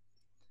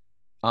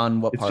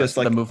 On what part? Just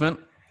like the movement?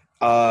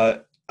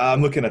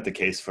 I'm looking at the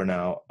case for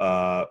now.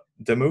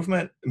 The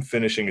movement and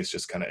finishing is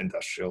just kind of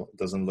industrial. It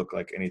doesn't look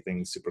like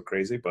anything super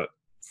crazy, but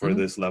for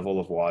this level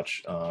of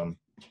watch, I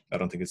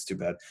don't think it's too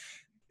bad.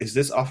 Is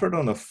this offered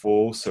on a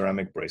full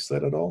ceramic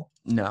bracelet at all?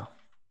 No.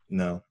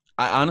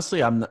 I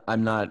honestly, I'm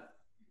not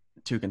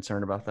too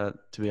concerned about that,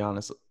 to be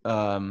honest.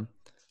 I'm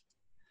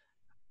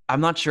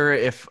not sure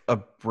if a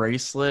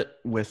bracelet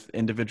with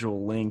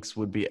individual links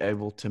would be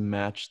able to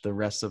match the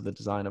rest of the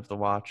design of the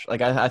watch.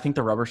 Like I think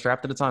the rubber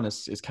strap that it's on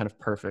is kind of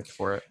perfect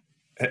for it.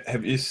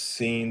 Have you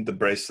seen the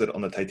bracelet on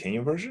the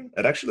titanium version?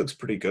 It actually looks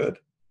pretty good.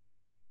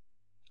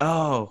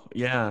 Oh,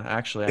 yeah,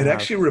 actually. It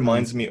actually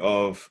reminds me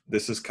of,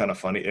 this is kind of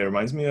funny, it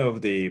reminds me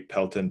of the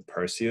Pelton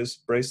Perseus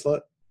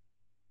bracelet.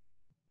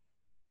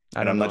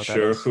 And I'm not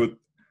sure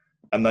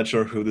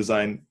who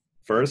designed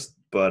first,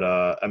 but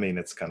I mean,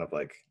 it's kind of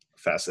like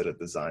faceted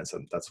design,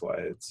 so that's why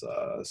it's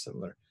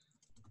similar.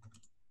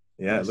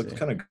 Yeah, it looked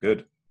kind of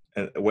good.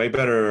 And way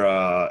better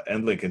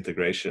end link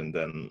integration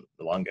than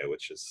the Lange,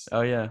 which is... Oh,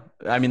 yeah.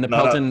 I mean, the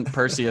Pelton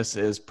Perseus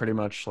is pretty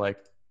much like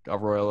a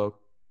Royal Oak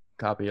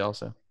copy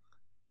also.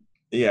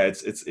 Yeah,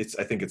 it's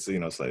I think it's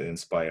slightly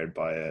inspired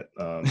by it.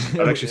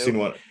 I've actually seen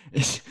one.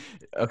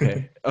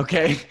 Okay.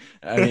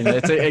 I mean,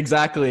 it's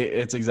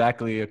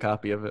exactly a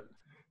copy of it.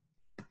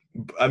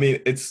 I mean,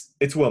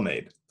 it's well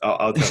made.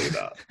 I'll tell you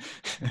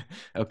that.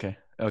 Okay.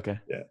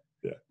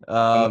 Yeah.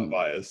 I'm not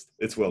biased.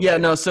 It's well made. Yeah,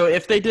 no. So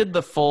if they did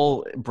the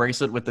full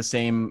bracelet with the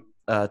same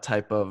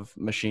type of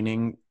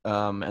machining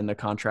and the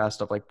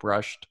contrast of like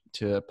brushed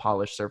to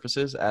polished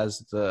surfaces as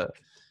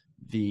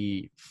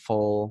the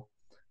full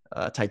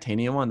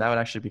titanium one, that would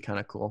actually be kind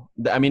of cool.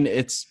 I mean,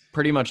 it's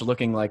pretty much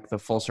looking like the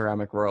full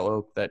ceramic Royal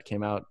Oak that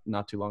came out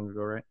not too long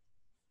ago, right?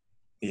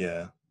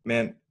 Yeah,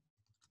 man.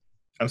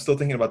 I'm still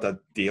thinking about that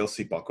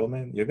DLC buckle,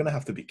 man. You're gonna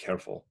have to be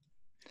careful.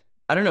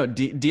 I don't know.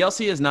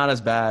 DLC is not as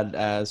bad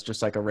as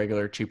just like a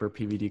regular cheaper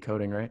PVD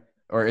coating, right?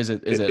 Or is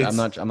it? Is It, it? I'm it's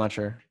not. I'm not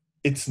sure.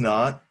 it's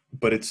not,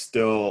 but it's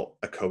still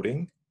a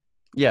coating.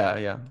 Yeah,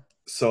 yeah.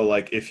 So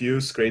like if you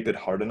scrape it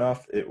hard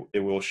enough, it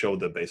will show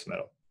the base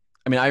metal.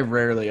 I mean, I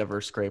rarely ever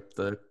scrape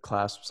the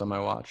clasps on my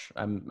watch.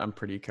 I'm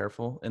pretty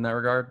careful in that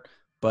regard.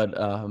 But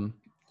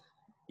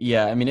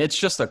yeah, I mean, it's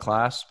just a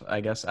clasp, I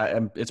guess.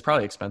 It's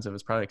probably expensive.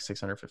 It's probably like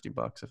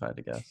 $650 if I had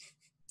to guess.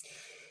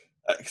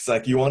 It's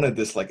like you wanted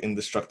this like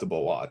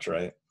indestructible watch,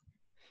 right?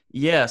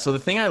 Yeah. So the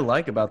thing I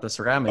like about the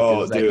ceramic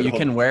Oh, is that dude, you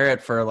can wear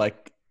it for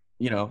like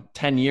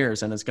 10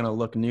 years and it's gonna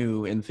look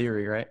new in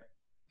theory, right?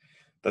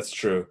 that's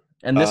true.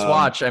 And this Um,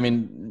 watch, I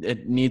mean,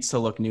 it needs to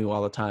look new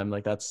all the time.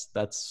 Like it's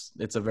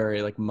a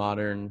very like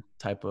modern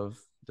type of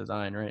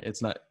design, right?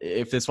 It's not,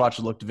 if this watch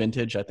looked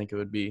vintage, I think it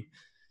would be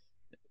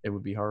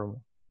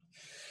horrible.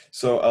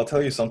 so I'll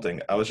tell you something.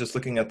 I was just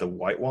looking at the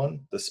white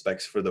one, the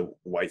specs for the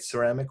white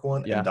ceramic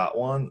one, and Yeah. that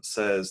one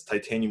says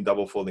titanium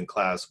double folding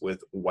clasp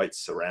with white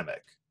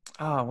ceramic.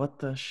 Ah, what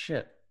the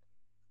shit?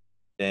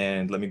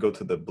 And let me go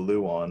to the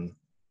blue one,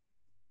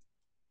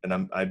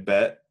 and I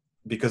bet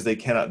because they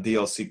cannot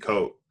DLC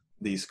coat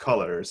these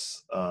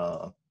colors,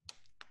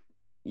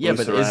 Yeah, blue but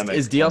is ceramic on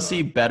DLC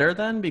the better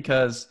then?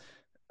 Because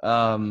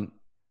um,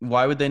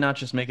 why would they not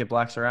just make it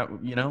black ceramic?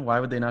 Why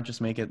would they not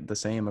just make it the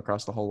same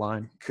across the whole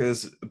line?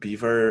 because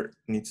Beaver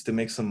needs to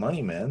make some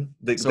money, man.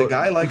 The So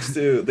guy likes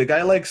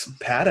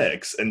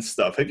Patek's and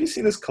stuff. Have you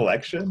seen his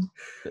collection?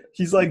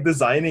 He's like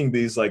designing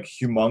these like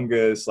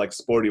humongous like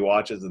sporty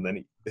watches, and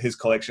then his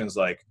collection is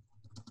like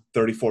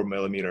 34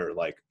 millimeter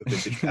like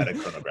vintage Patek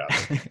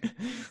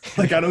chronograph.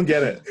 Like I don't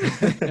get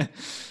it.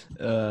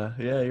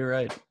 yeah, you're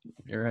right.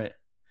 You're right.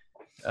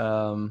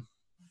 Um,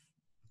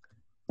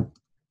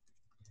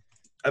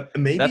 that's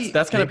Maybe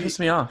that's gonna piss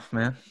me off,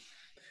 man.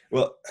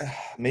 well,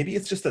 maybe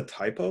it's just a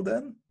typo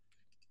then.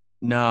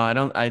 No, I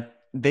don't.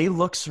 They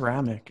look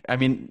ceramic. I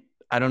mean,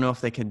 I don't know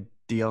if they could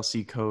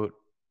DLC coat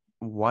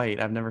white.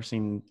 I've never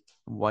seen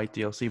white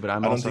DLC, but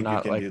I'm I don't also think you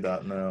not can like, do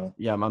that. No.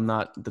 yeah, I'm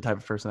not the type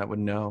of person that would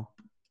know.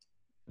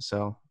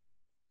 So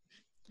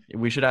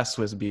we should ask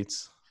Swiss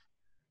Beats.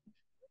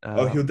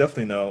 Oh, he'll Um,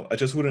 definitely know. I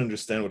just wouldn't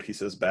understand what he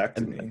says back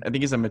to and me. I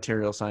think he's a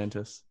material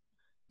scientist.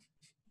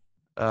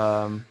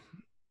 Um,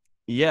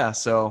 yeah.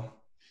 So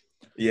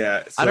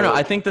Yeah. I don't know.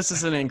 I So. think this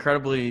is an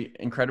incredibly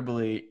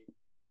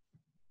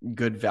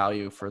good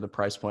value for the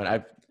price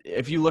point.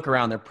 If you look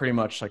around, they're pretty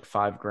much like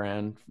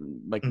 $5,000,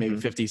 like maybe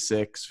Mhm.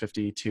 56,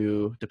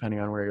 52, depending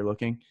on where you're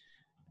looking. Is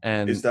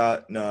And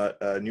that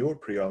not new or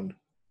pre-owned?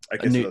 I a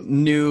guess it new, was.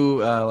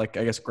 new like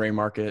I guess gray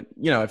market.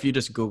 If you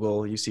just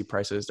Google, you see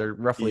prices. They're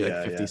roughly like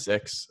Yeah, yeah.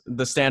 56.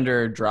 The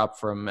standard drop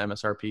from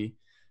MSRP,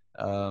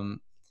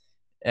 um,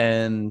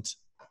 and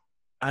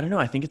I don't know.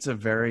 I think it's a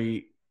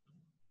very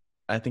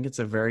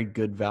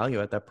good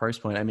value at that price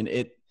point. I mean,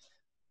 it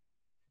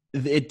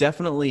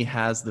definitely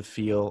has the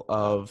feel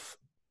of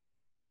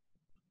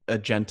a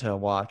Genta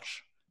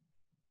watch.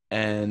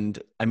 And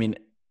I mean,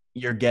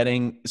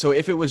 so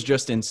if it was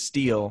just in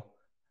steel,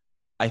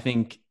 I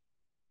think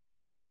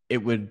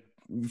it would,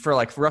 for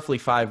like roughly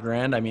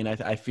 $5,000. I mean,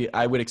 I feel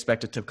I would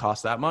expect it to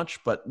cost that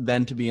much, but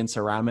then to be in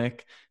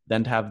ceramic,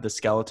 then to have the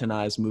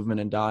skeletonized movement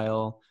and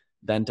dial,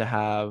 then to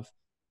have,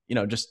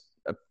 just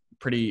a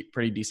pretty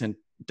decent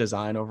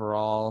design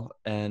overall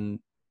and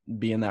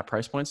be in that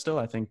price point still,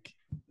 I think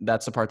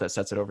that's the part that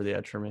sets it over the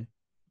edge for me.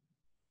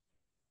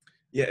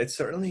 Yeah, it's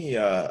certainly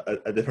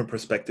a different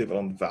perspective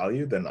on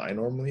value than I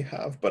normally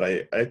have,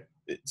 but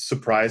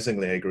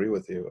surprisingly I agree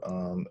with you.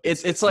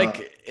 It's It's not.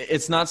 like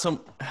it's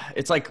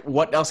like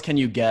what else can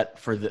you get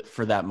for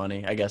that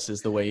money, I guess,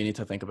 is the way you need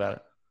to think about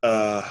it.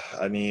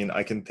 I mean,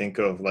 I can think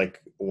of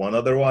like one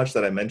other watch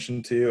that I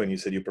mentioned to you, and you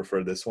said you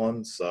prefer this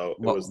one. So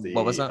it was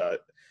What was that?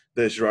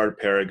 the Girard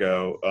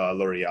Perregaux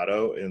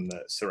Laureato in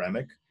the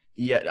ceramic.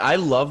 Yeah, I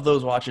love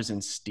those watches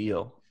in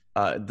steel.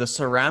 The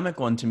ceramic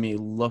one to me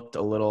looked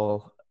a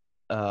little.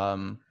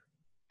 Um,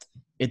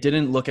 it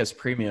didn't look as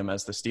premium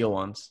as the steel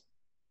ones.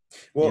 You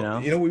Well,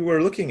 know? we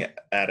were looking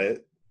at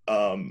it.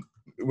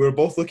 We were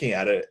both looking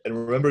at it, and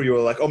remember, you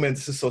were like, "Oh man,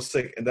 this is so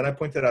sick." And then I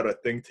pointed out a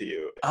thing to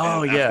you,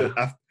 Oh and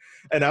yeah,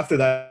 after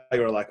that,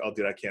 you were like, "Oh,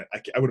 dude, I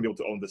wouldn't be able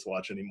to own this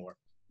watch anymore."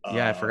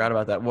 yeah. I forgot Um,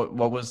 about that.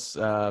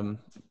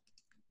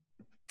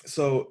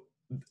 so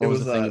it What was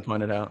the was thing you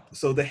pointed out?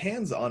 so the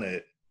hands on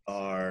it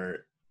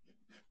are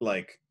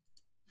like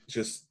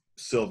just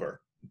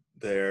silver.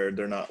 They're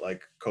not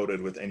like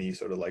coated with any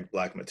sort of like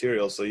black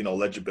material, so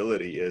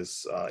legibility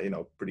is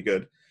pretty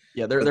good.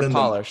 Yeah, they're But they're then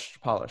polished,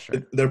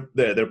 right?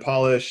 they're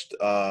polished,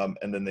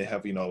 and then they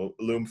have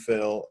loom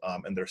fill,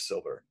 and they're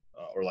silver,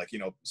 or like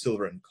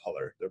silver in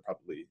color. They're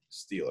probably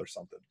steel or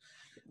something.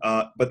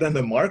 But then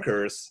the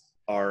markers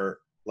are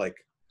like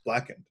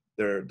blackened.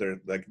 They're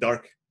like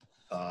dark.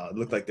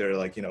 Look like they're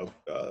like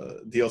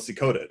DLC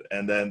coated,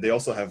 and then they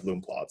also have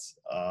loom plots.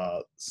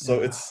 So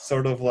Yeah. it's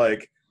sort of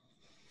like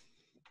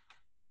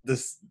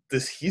this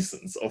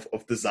hescence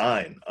of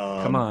design.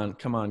 Come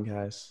on,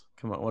 guys.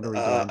 Come on, what are we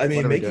doing? I What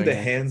mean, are we doing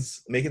here?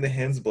 making the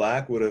hands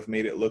black would have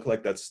made it look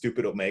like that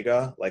stupid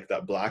Omega, like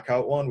that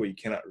blackout one where you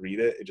cannot read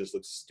it. It just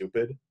looks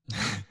stupid.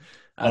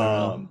 I don't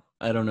know. Um,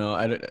 I don't know.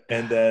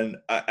 and then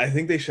I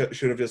think they should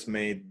have just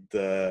made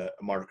the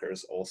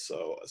markers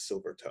also a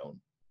silver tone.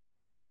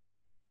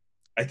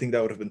 I think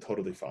that would have been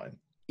totally fine.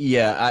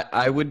 Yeah,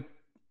 I would.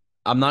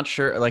 I'm not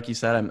sure. Like you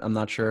said, I'm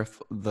not sure if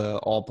the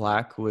all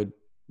black would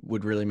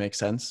really make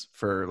sense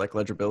for like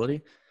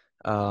legibility.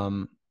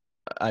 Um,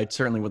 I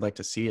certainly would like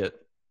to see it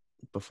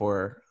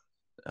before.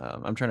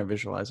 I'm trying to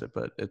visualize it,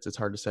 but it's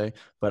hard to say.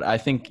 But I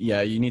think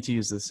you need to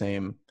use the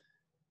same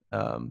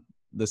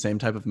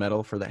type of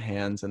metal for the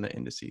hands and the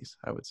indices,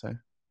 I would say.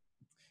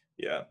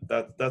 Yeah,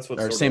 that's what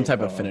Or sort same of type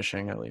of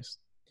finishing, at least,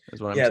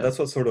 is what I'm yeah, saying. that's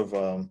what sort of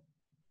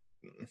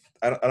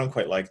I don't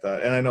quite like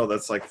that. And I know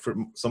that's like for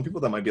some people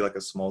that might be like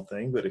a small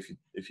thing, but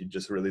if you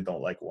just really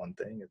don't like one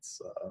thing,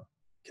 it's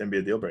can be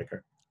a deal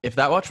breaker. If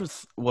that watch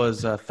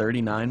was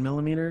 39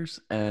 millimeters,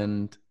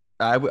 and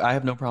I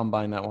have no problem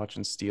buying that watch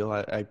in steel.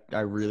 I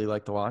really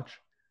like the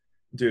watch.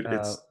 Dude,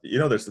 it's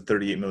there's the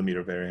 38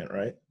 millimeter variant,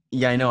 right?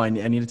 Yeah, I know. I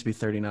need it to be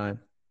 39.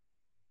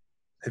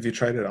 Have you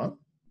tried it on?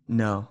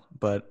 No,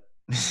 but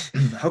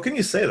How can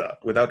you say that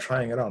without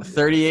trying it on?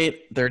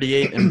 38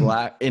 in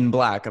black. In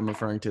black, I'm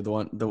referring to the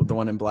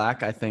one in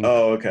black. I think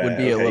Oh, okay. would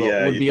be a little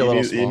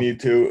Yeah, small.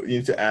 you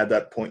need to add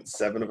that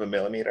 0.7 of a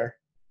millimeter.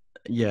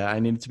 Yeah, I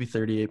need it to be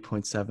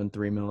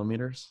 38.73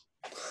 millimeters.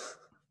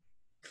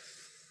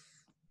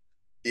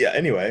 Yeah.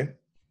 Anyway,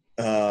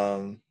 I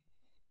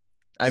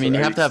mean,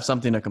 you have to have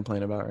something to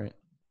complain about, right?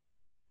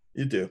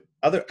 You do.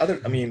 Other.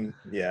 I mean,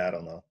 yeah. I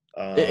don't know.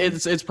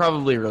 It's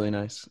probably really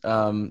nice.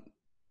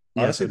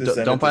 Honestly,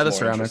 don't buy the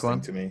ceramic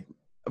one. To me.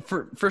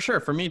 For sure,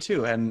 for me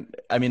too. And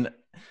I mean,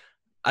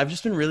 I've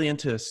just been really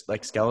into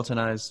like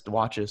skeletonized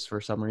watches for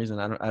some reason.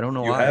 I don't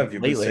know why.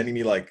 You've been sending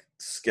me like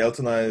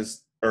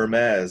skeletonized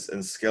Hermes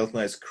and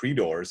skeletonized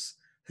Creedors.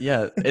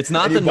 Yeah, it's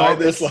not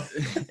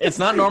it's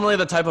not normally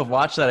the type of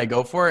watch that I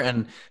go for,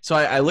 and so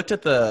I looked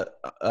at the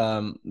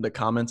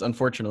comments,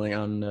 unfortunately,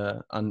 on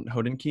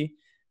Hodinkey,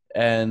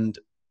 and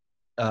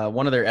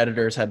one of their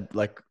editors had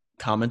like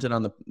commented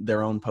on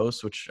their own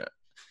post, which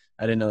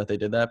I didn't know that they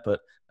did that,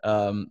 but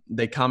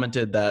they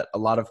commented that a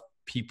lot of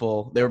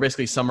people, they were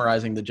basically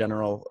summarizing the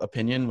general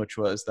opinion, which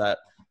was that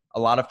a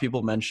lot of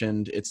people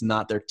mentioned it's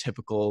not their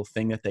typical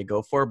thing that they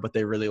go for, but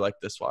they really like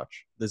this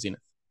watch, the Zenith.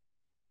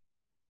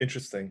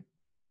 Interesting.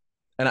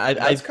 And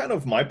that's kind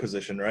of my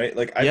position, right?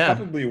 Like I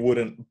probably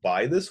wouldn't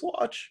buy this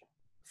watch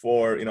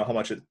for, how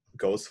much it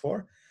goes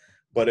for.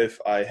 But if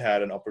I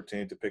had an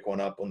opportunity to pick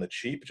one up on the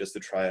cheap just to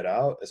try it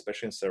out,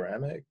 especially in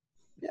ceramic,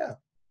 yeah.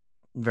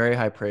 Very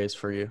high praise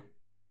for you.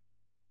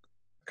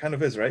 Kind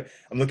of is, right?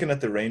 I'm looking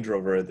at the Range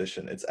Rover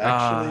edition. It's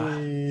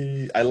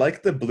actually I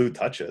like the blue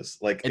touches.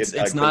 Like it's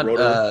like not the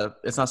rotor,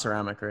 it's not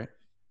ceramic, right?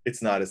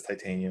 It's not. It's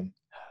titanium.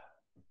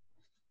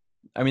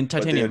 I mean,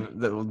 titanium.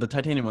 The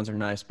titanium ones are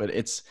nice, but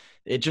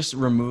it just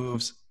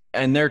removes,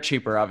 and they're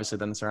cheaper obviously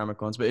than the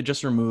ceramic ones, but it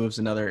just removes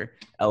another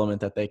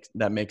element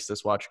that makes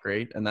this watch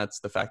great, and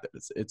that's the fact that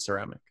it's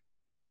ceramic.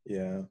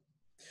 Yeah.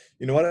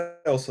 You know what I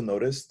also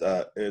noticed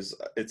is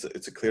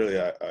it's clearly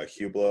a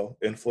Hublot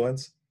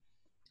influence.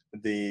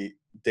 The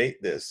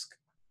date disc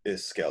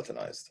is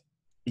skeletonized.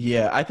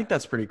 Yeah, I think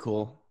that's pretty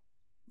cool.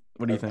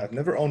 What do you think? I've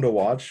never owned a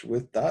watch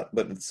with that,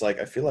 but it's like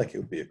I feel like it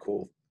would be a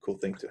cool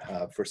thing to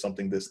have for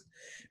something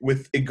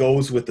it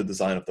goes with the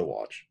design of the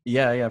watch.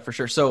 Yeah, for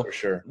sure. So for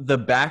sure. The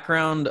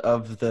background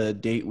of the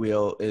date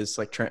wheel is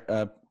like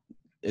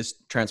is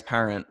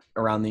transparent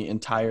around the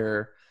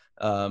entire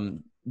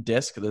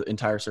disc, the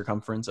entire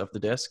circumference of the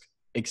disc,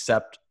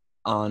 except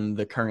on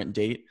the current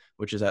date,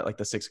 which is at like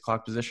the 6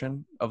 o'clock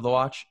position of the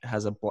watch,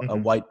 has a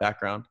white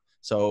background.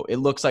 So it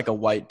looks like a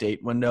white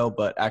date window,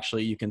 but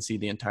actually you can see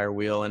the entire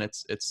wheel, and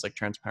it's like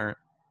transparent.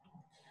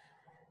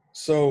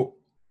 So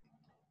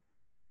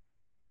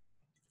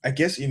I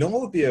guess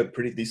what would be a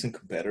pretty decent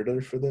competitor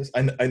for this?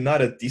 I'm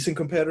not a decent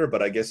competitor,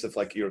 but I guess if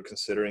like you're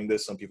considering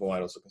this, some people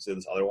might also consider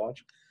this other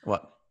watch.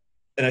 What?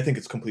 And I think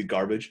it's complete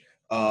garbage.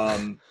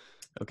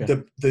 Okay.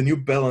 The new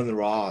Bell &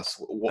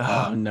 Ross.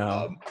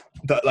 No.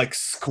 The like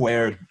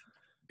squared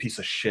piece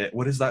of shit.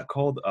 What is that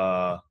called?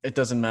 It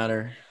doesn't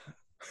matter.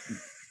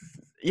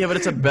 Yeah, but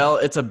it's a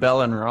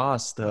Bell &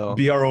 Ross though.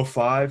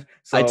 BR05.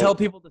 So I tell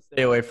people to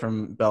stay away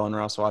from Bell &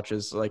 Ross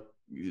watches, like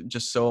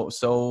just so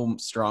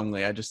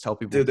strongly. I just tell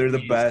people, dude, they're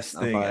the best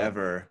thing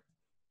ever.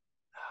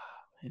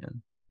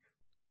 Man.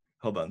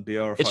 Hold on,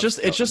 BR5.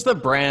 It's just the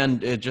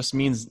brand. It just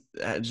means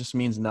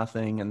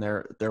nothing, and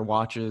their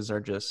watches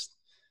are just,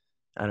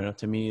 I don't know.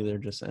 To me, they're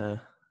just.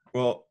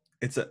 Well,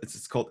 it's the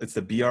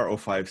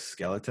BR05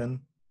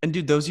 skeleton. And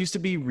dude, those used to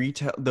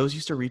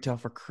retail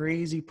for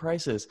crazy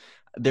prices.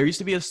 There used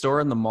to be a store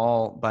in the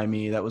mall by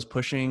me that was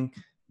pushing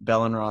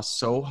Bell & Ross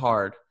so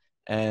hard,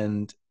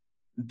 and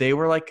they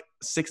were like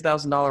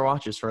 $6,000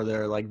 watches for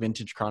their like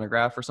vintage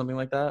chronograph or something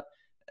like that.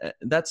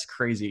 That's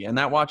crazy. And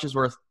that watch is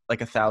worth like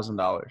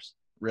 $1,000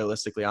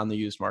 realistically on the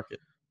used market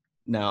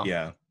now.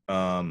 Yeah.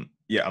 I'm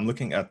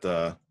looking at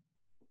the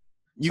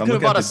You I'm could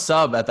have looking at bought a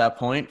sub at that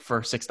point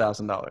for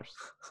 $6,000.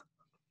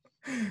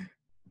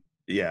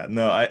 Yeah,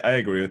 no, I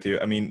agree with you.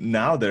 I mean,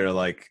 now they're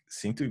like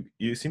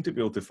you seem to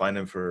be able to find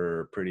them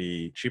for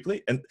pretty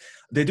cheaply, and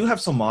they do have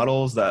some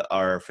models that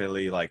are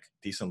fairly like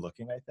decent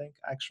looking, I think,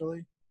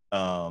 actually.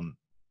 Um,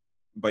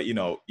 but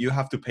you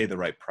have to pay the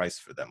right price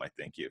for them. I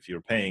think if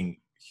you're paying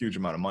huge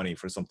amount of money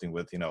for something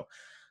with a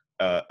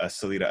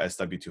Sellita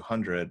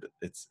SW200,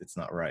 it's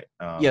not right.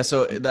 Yeah,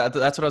 so that's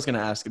what I was going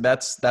to ask.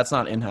 That's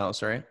not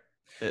in-house, right?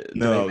 Do they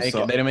No, make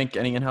so they don't make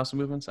any in-house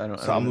movements? I so don't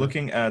I'm even know.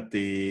 looking at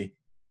the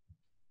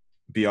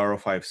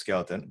BR05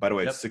 Skeleton. By the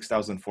way, Yep. it's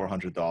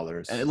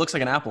 $6,400. And it looks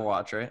like an Apple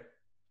Watch, right?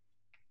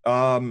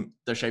 Um,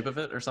 The shape of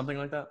it or something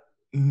like that?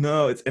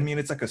 no, it's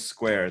like a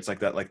square. It's like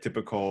that like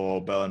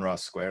typical Bell and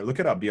Ross square. Look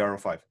it up,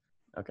 BR05.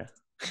 Okay.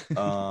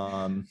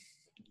 Um,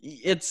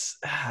 It's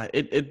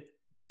it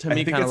to I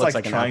me think kind of it's looks like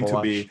like an trying Apple to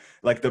Watch. be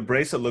like the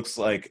bracelet looks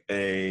like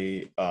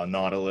a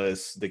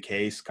Nautilus. The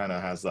case kind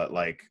of has that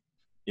like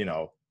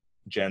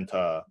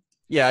Genta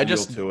Yeah, I feel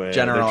just to it.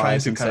 They're trying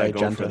generalize to and kind say of go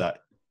for Genta. that.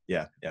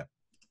 Yeah, yeah.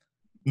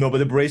 No, but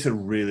the bracelet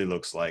really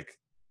looks like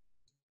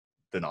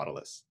the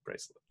Nautilus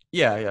bracelet.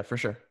 Yeah, for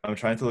sure. I'm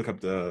trying to look up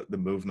the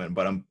movement,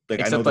 but I'm like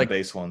I know Except the like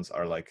base ones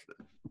are like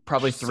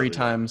probably 3 silly low.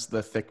 times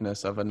the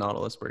thickness of a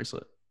Nautilus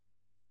bracelet.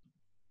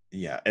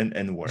 Yeah,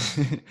 and worse.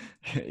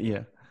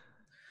 Yeah.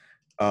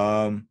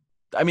 Um,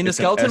 I mean, the it's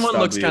an skeleton one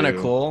looks kind of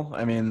SW. cool.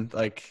 I mean,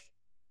 like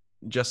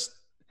just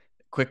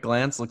quick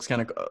glance looks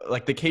kind of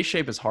like the case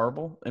shape is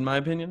horrible in my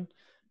opinion.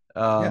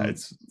 Yeah, Um,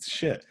 it's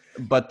shit.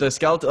 but the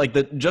skeleton, like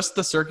just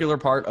the circular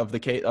part of the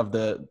case of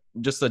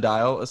just the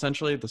dial,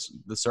 essentially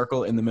the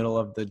circle in the middle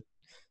of the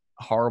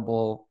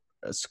horrible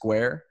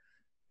square,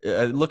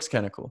 it looks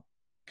kind of cool.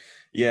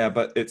 Yeah,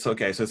 but it's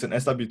okay. So it's an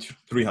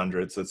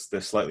SW300, so it's the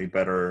slightly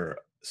better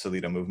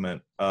Sellita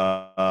movement.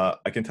 I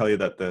can tell you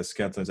that the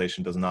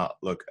skeletonization does not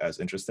look as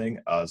interesting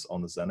as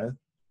on the Zenith.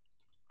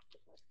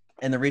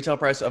 And the retail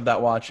price of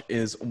that watch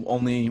is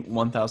only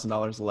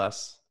 $1,000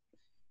 less.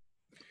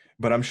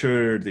 But I'm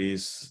sure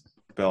these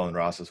Bell and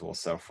Rosses will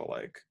sell for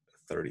like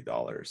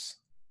 $30.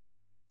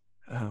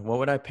 What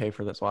would I pay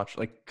for this watch?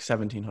 Like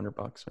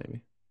 $1,700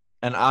 maybe.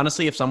 And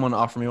honestly, if someone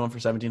offered me one for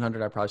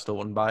 $1,700, I probably still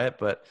wouldn't buy it.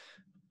 But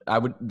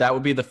that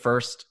would be the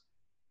first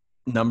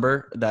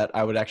number that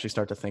I would actually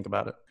start to think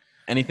about it.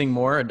 Anything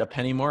more, a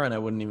penny more, and I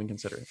wouldn't even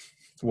consider it.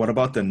 What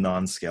about the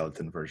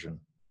non-skeleton version?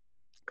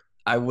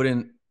 I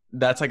wouldn't.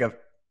 That's like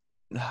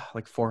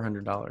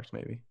 $400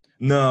 maybe.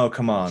 No,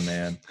 come on,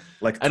 man.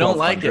 Like I don't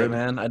like it, 1,200?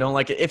 man. I don't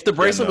like it. If the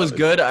bracelet was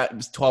good, it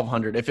was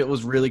 1,200. If it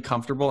was really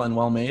comfortable and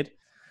well made,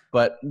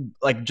 but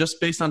like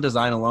just based on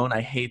design alone,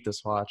 I hate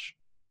this watch.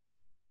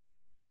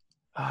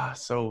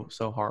 So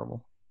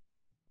horrible.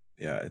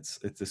 Yeah, this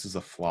is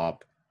a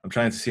flop. I'm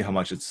trying to see how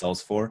much it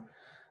sells for.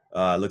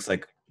 It looks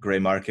like gray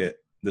market.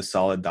 The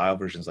solid dial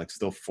version is like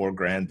still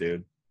 $4,000,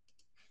 dude.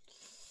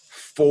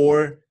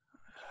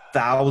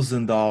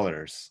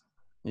 $4,000.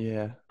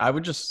 Yeah, I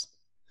would just.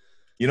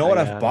 You know what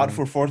I've bought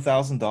for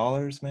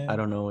 $4,000, man? I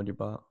don't know what you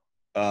bought.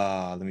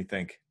 Let me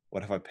think.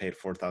 What have I paid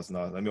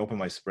 $4,000? Let me open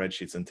my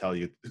spreadsheets and tell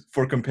you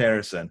for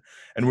comparison.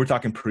 And we're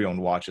talking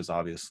pre-owned watches,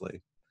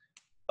 obviously.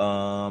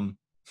 This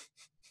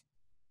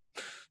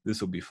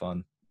will be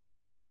fun.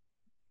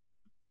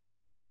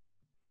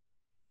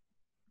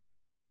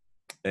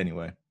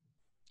 Anyway.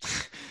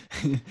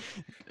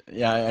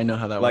 Yeah, I know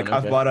how that like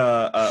went. I've bought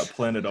a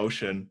Planet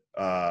Ocean,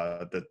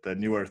 the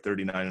newer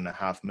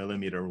 39.5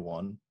 millimeter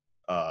one,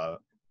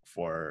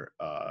 for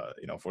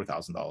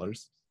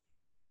 $4,000,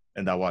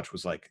 and that watch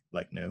was like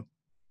new.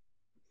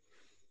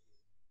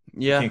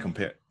 Yeah,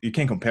 you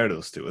can't compare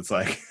those two. It's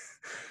like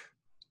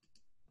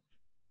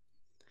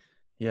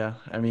yeah,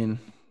 I mean,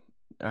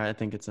 I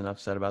think it's enough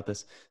said about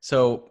this.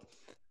 So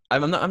I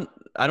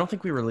don't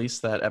think we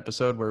released that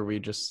episode where we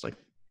just like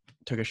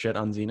took a shit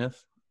on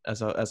Zenith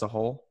as a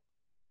whole.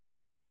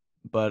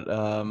 But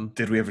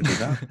did we ever do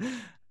that?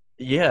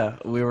 Yeah,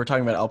 we were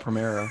talking about El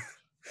Primero.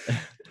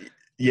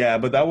 Yeah,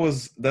 but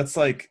that's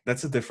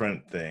a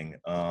different thing.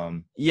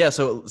 Yeah,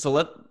 so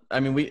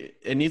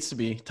it needs to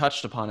be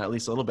touched upon at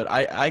least a little bit.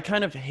 I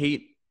kind of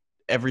hate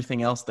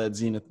everything else that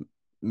Zenith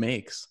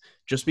makes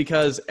just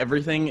because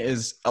everything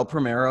is El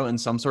Primero in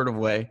some sort of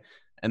way,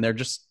 and they're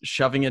just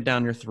shoving it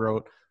down your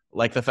throat.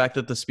 Like the fact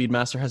that the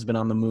Speedmaster has been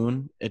on the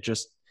moon,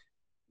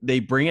 they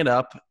bring it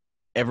up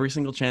every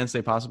single chance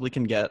they possibly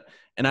can get.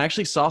 And I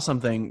actually saw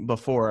something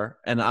before,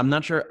 and I'm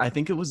not sure, I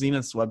think it was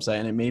Zenith's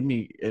website, and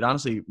it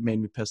honestly made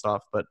me pissed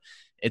off, but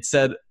it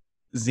said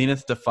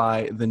Zenith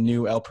defy the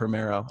new El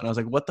Primero. And I was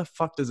like, what the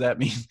fuck does that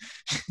mean?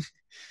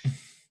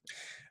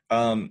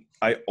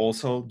 I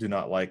also do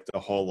not like the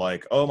whole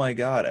like, oh my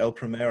God, El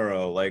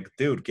Primero, like,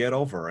 dude, get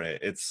over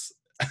it. It's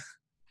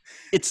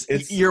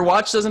your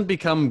watch doesn't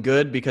become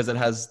good because it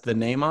has the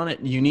name on it.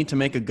 You need to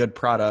make a good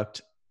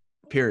product,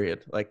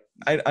 period. Like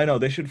I know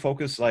they should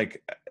focus,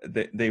 like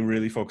they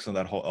really focus on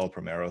that whole El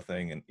Primero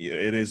thing, and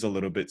it is a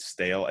little bit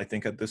stale, I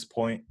think, at this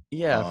point.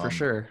 Yeah, for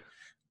sure.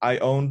 I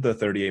owned the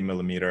 38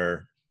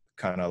 millimeter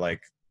kind of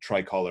like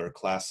tricolor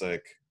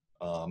classic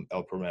El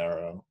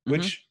Primero,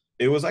 which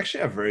It was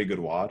actually a very good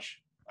watch.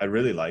 I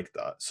really liked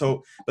that.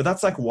 So, but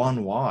that's like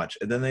one watch,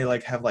 and then they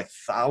like have like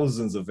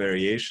thousands of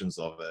variations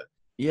of it.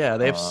 Yeah,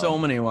 they have so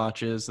Um, many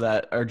watches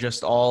that are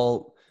just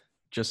all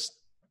just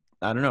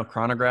I don't know,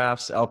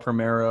 chronographs, El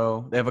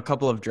Primero. They have a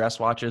couple of dress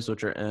watches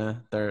which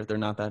are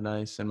they're not that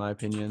nice in my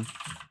opinion.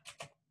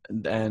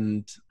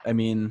 And I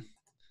mean,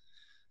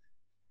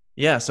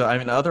 yeah, so I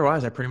mean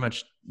otherwise I pretty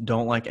much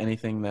don't like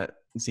anything that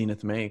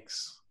Zenith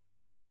makes.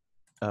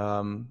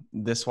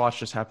 This watch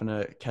just happened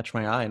to catch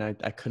my eye and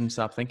I couldn't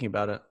stop thinking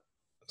about it.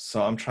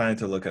 so I'm trying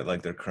to look at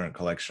like their current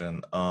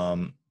collection.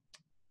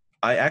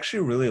 I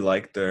actually really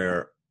like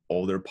their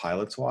older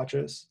pilots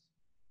watches.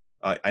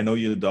 I know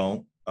you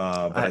don't, but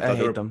I I thought they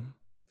hate were. them.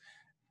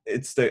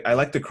 I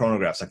like the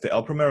chronographs, like the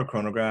El Primero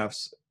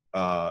chronographs,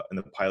 in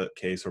the pilot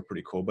case are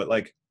pretty cool. But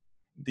like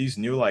these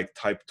new like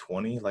Type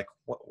 20, like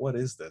what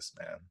is this,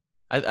 man?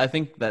 I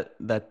think that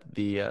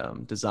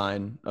the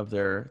design of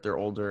their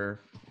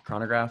older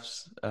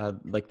chronographs,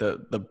 like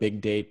the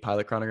big date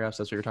pilot chronographs, that's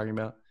what you're talking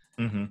about.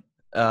 Mm-hmm.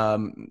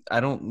 I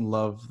don't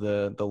love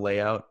the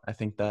layout. I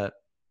think that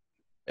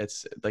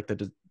it's like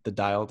the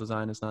dial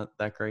design is not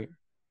that great.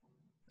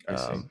 I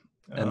see.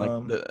 And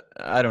like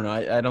I don't know.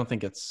 I don't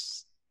think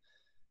it's.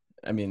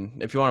 I mean,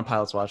 if you want a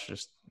pilot's watch,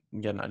 just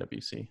get an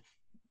IWC.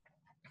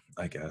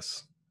 I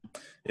guess.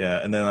 Yeah,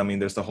 and then I mean,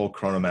 there's the whole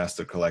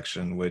Chronomaster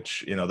collection,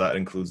 which that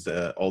includes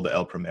all the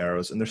El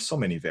Primeros, and there's so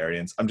many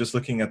variants. I'm just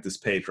looking at this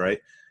page, right?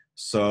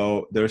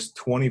 So there's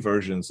 20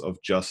 versions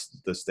of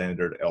just the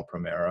standard El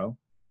Primero,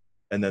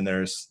 and then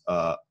there's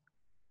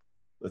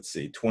let's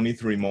see,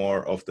 23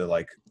 more of the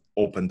like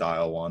open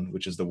dial one,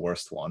 which is the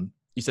worst one.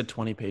 You said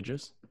 20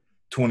 pages.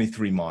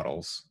 23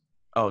 models.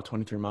 Oh,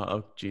 23 miles.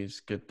 Oh, geez.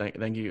 Good.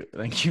 Thank you.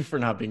 Thank you for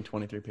not being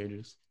 23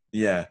 pages.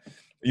 Yeah,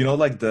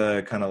 like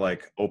the kind of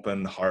like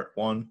open heart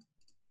one.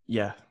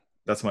 Yeah.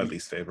 That's my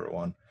least favorite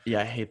one.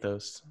 Yeah, I hate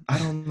those. I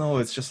don't know.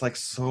 It's just like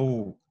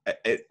so.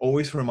 It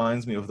always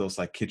reminds me of those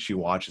like kitschy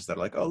watches that are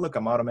like, oh look,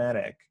 I'm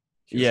automatic.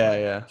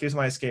 Here's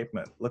my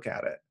escapement. Look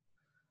at it.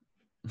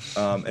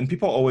 And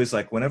people always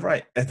like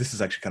whenever this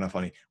is actually kind of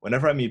funny.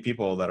 Whenever I meet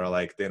people that are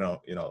like they don't,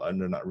 and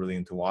they're not really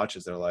into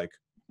watches, they're like,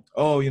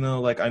 oh,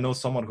 like I know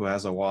someone who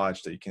has a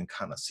watch that you can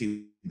kind of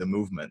see the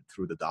movement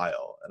through the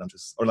dial, and I'm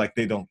just, or like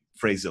they don't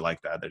phrase it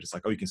like that. They're just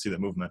like, oh, you can see the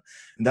movement,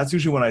 and that's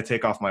usually when I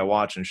take off my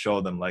watch and show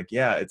them like,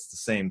 yeah, it's the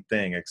same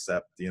thing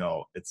except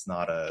it's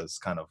not as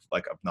kind of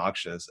like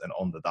obnoxious and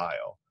on the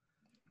dial.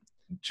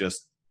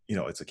 Just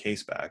it's a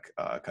case back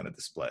kind of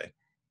display.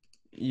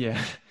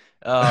 Yeah.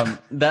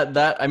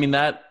 That I mean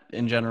that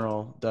in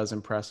general does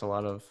impress a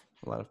lot of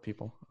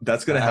people.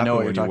 That's gonna happen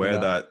when you wear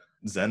about. that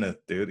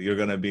Zenith, dude. You're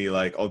gonna be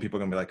like, all people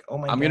are gonna be like, oh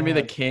my god. I'm gonna be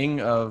the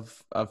king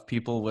of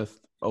people with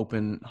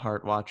open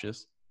heart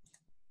watches.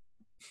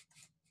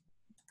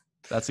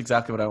 That's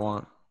exactly what I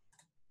want.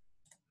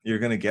 You're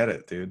gonna get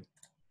it, dude.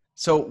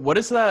 So what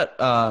is that?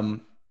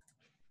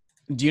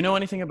 Do you know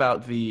anything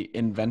about the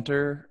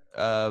Inventor,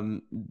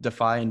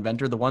 Defy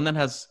Inventor, the one that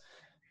has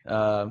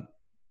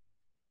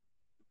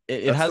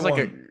it has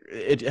like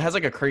it has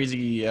like a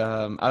crazy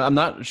I'm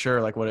not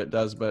sure like what it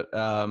does, but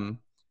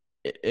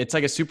it's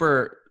like a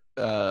super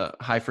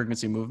high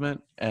frequency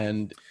movement,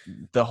 and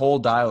the whole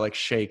dial like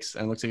shakes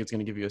and it looks like it's going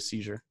to give you a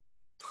seizure.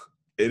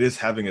 It is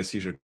having a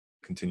seizure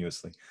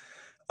continuously.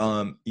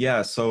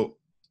 Yeah, so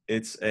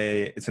it's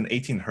an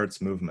 18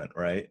 hertz movement,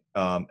 right?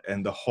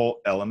 And the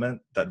whole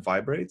element that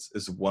vibrates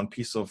is one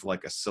piece of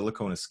like a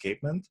silicone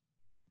escapement,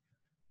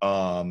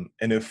 and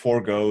it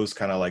foregoes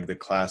kind of like the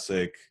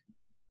classic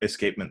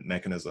escapement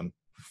mechanism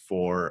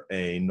for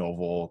a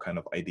novel kind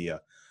of idea.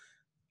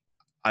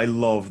 I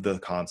love the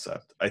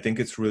concept. I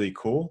think it's really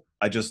cool.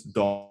 I just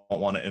don't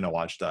want it in a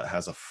watch that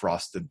has a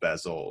frosted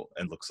bezel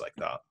and looks like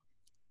that.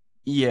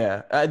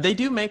 Yeah, they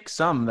do make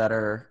some that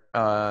are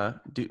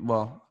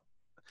well,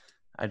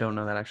 I don't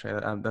know that actually.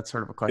 That's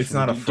sort of a question. It's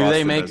not a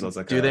frosted bezel. It's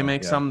like do they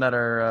make some that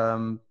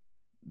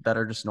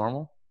are just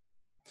normal?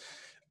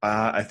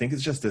 I think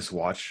it's just this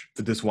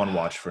one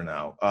watch for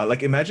now.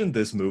 Like imagine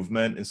this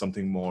movement in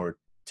something more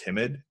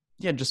timid.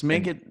 Yeah, just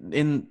make it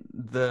in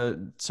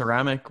the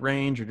ceramic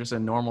range or just a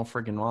normal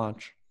friggin'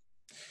 watch.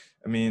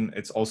 I mean,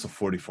 it's also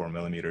 44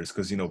 millimeters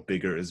because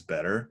bigger is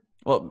better.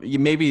 Well,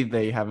 maybe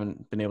they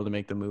haven't been able to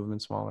make the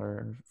movement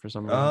smaller for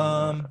some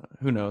reason.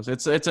 Who knows?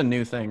 It's a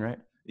new thing, right?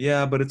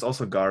 Yeah, but it's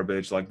also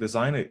garbage. Like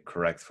design it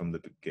correct from the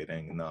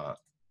beginning, not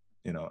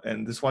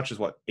And this watch is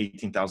what,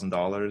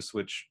 $18,000,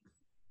 which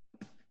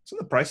it's on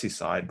the pricey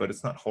side, but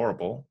it's not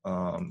horrible.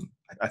 I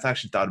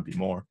actually thought it'd be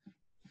more.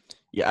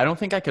 Yeah, I don't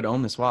think I could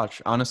own this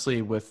watch,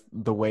 honestly, with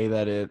the way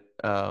that it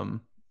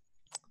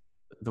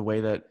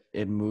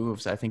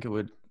moves. I think it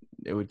would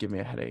give me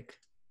a headache.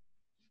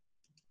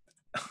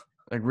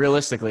 Like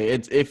realistically,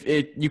 if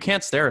you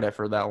can't stare at it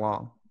for that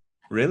long.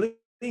 Really?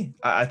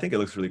 I think it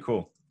looks really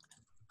cool.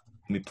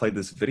 Let me play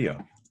this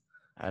video.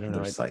 I don't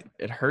know.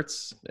 It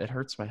hurts. It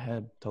hurts my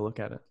head to look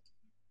at it.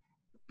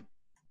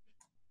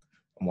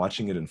 I'm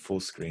watching it in full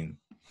screen.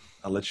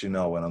 I'll let you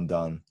know when I'm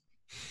done.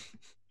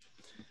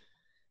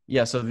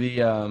 Yeah, so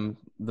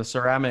the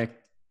ceramic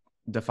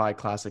Defy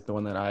Classic, the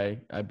one that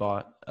I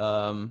bought,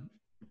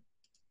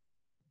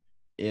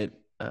 it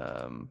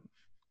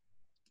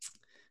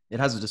it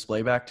has a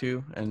display back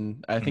too,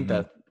 and I think Hmm.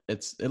 that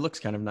it looks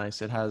kind of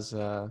nice. It has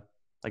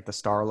like the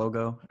star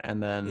logo,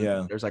 and then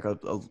Yeah. there's like a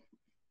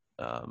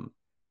um,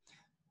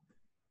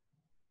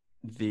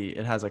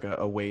 it has like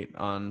a weight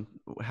on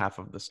half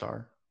of the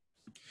star.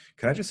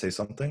 Can I just say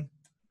something?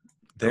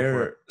 Go for it.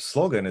 Their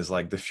slogan is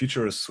like the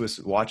future of Swiss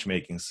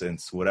watchmaking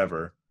since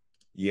whatever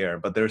year,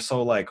 but they're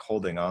so like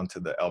holding on to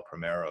the El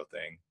Primero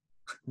thing.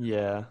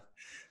 Yeah.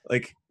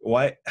 Like,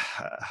 why?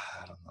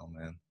 I don't know,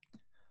 man.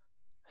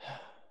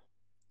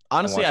 I'm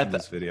Honestly, watching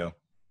this video.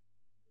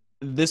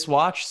 this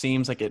watch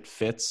seems like it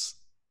fits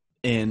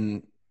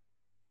in,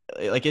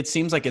 like it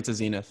seems like it's a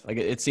Zenith. Like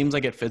it seems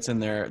like it fits in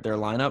their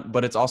lineup,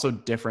 but it's also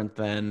different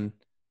than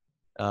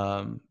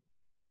um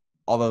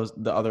all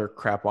the other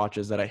crap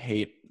watches that I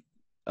hate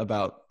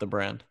about the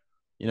brand.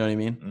 You know what I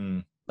mean?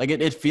 Mm. Like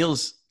it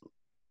feels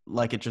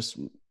like it just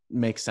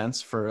makes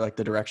sense for like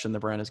the direction the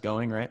brand is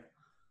going, right?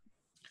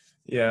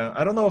 Yeah,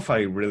 I don't know if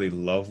I really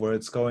love where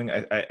it's going.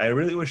 I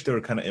really wish they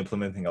were kind of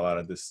implementing a lot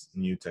of this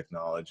new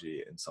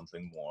technology in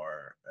something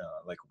more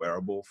like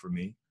wearable for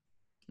me.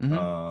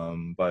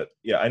 Mm-hmm. But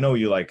yeah, I know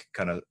you like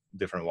kind of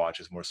different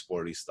watches, more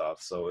sporty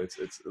stuff, so it's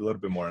a little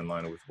bit more in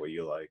line with what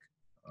you like.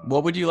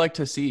 What would Um, you like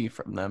to see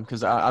from them?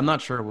 Because I'm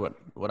not sure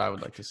what I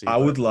would like to see, I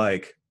but would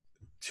like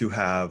to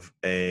have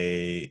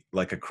a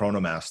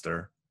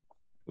Chronomaster,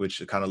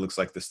 which kind of looks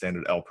like the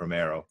standard El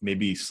Primero,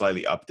 maybe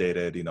slightly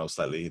updated,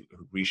 slightly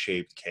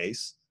reshaped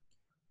case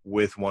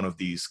with one of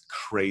these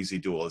crazy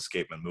dual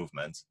escapement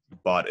movements,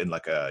 but in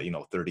like a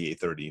 38,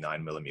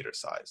 39 millimeter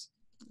size.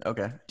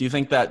 okay. Do you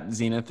think that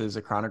Zenith is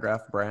a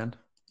chronograph brand?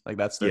 Like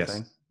that's their Yes,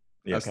 thing?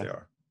 yes, Okay. they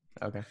are.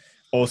 Okay.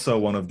 Also,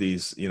 one of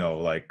these,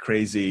 like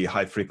crazy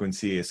high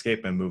frequency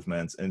escapement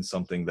movements in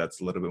something that's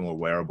a little bit more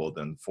wearable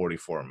than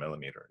 44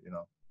 millimeter.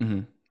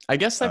 Mm-hmm. I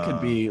guess that could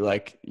Uh, be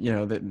like,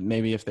 that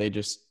maybe if they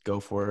just go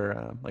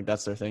for like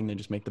that's their thing, they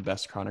just make the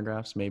best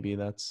chronographs. Maybe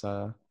that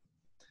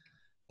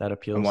I'm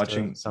appeals to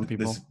watching some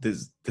people.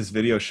 this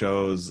video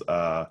shows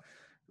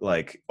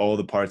like all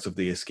the parts of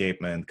the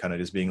escapement kind of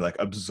just being like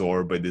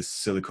absorbed by this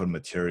silicone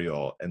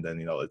material, and then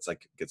it's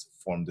like it gets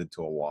formed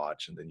into a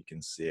watch, and then you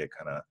can see it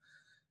kind of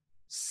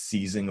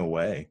seizing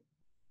away.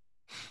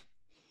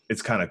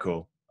 It's kind of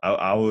cool.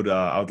 I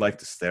would like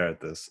to stare at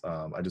this.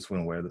 I just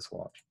wouldn't wear this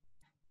watch.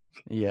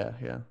 Yeah,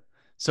 yeah.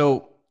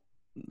 So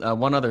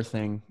one other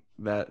thing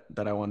that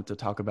I wanted to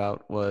talk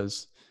about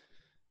was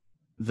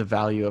the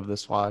value of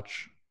this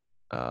watch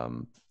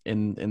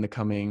in the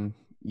coming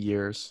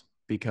years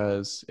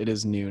because it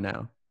is new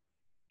now.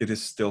 It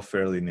is still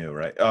fairly new,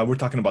 right? We're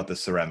talking about the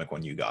ceramic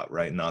one you got,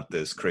 right? Not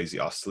this crazy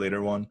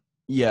oscillator one.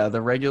 Yeah,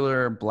 the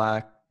regular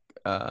black.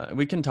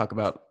 We can talk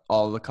about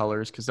all the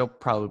colors because they'll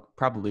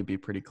probably be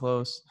pretty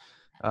close.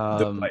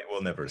 The Um, white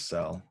will never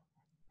sell.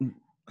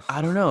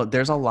 I don't know.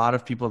 There's a lot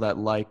of people that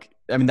like.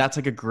 I mean, that's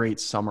like a great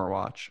summer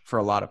watch for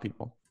a lot of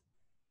people.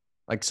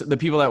 Like the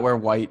people that wear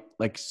white,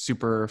 like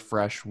super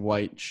fresh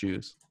white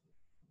shoes,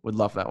 would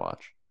love that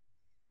watch.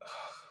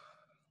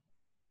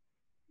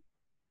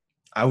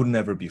 I would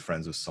never be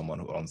friends with someone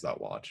who owns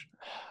that watch.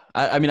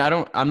 I mean, I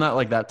don't. I'm not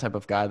like that type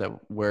of guy that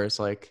wears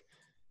like,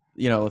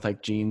 with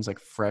like jeans, like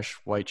fresh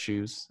white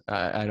shoes.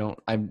 I don't.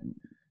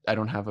 I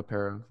don't have a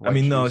pair of I white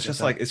mean, no, shoes it's like just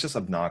that. like it's just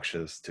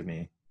obnoxious to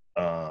me.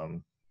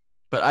 Um,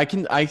 But I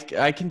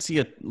can see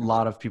a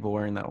lot of people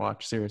wearing that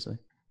watch. Seriously.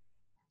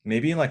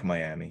 Maybe in like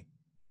Miami.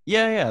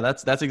 Yeah, yeah.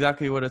 That's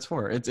exactly what it's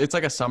for. It's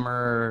like a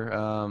summer,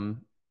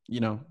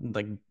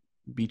 like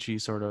beachy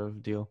sort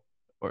of deal,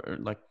 or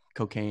like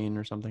cocaine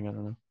or something. I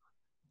don't know.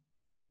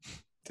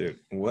 Dude,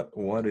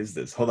 what is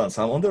this? Hold on.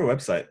 So I'm on their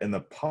website and the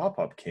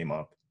pop-up came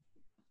up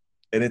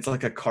and it's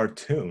like a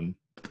cartoon.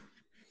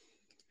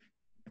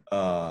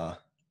 Uh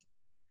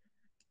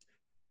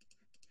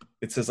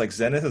it says like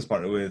Zenith has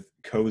partnered with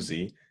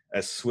Cozy,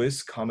 a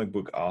Swiss comic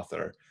book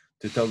author,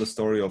 to tell the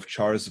story of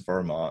Charles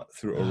Verma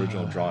through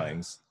original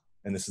drawings.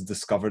 And this is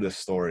Discover the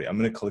Story. I'm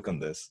gonna click on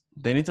this.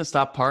 They need to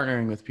stop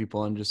partnering with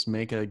people and just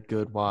make a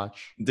good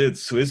watch. Dude,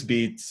 Swiss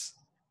Beats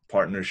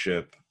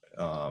partnership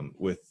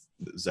with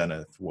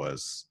Zenith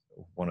was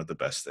one of the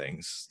best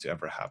things to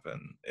ever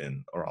happen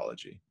in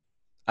horology.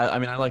 I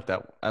mean, I like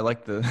that. I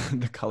like the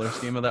the color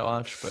scheme of that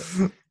watch,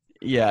 but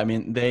yeah, I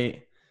mean,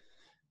 they.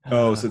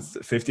 Oh, so it's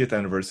the 50th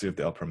anniversary of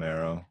the El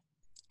Primero.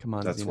 Come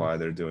on, That's Zenith. why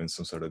they're doing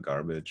some sort of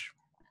garbage.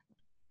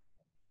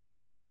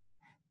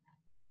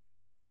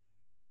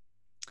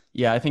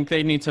 Yeah, I think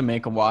they need to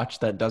make a watch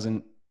that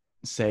doesn't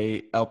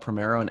say El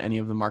Primero in any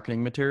of the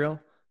marketing material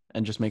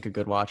and just make a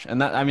good watch.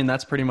 And that, I mean,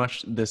 that's pretty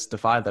much this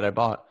Defy that I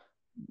bought.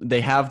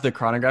 They have the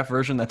chronograph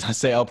version that does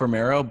say El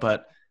Primero,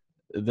 but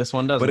this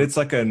one But doesn't. it's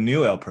like a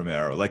new El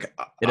Primero. Like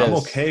It I'm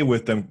is. okay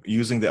with them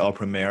using the El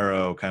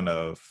Primero kind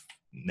of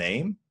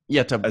name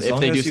Yeah, as if long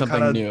they do as you kind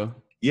something of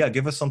new.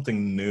 give us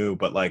something new.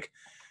 But like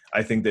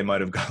I think they might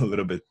have gone a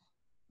little bit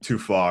too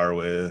far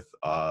with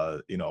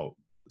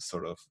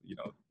sort of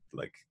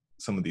like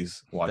some of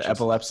these The watches.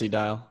 epilepsy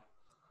dial.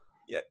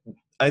 Yeah,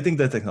 I think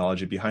the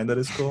technology behind that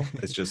is cool.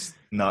 It's just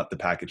not the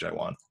package I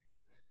want.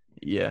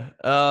 Yeah.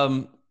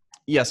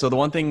 Yeah. So the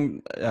one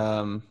thing,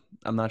 I'm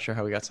not sure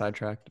how we got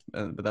sidetracked,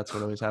 but that's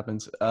what always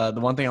happens. The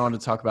one thing I wanted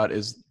to talk about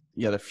is,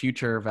 the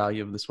future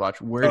value of this watch.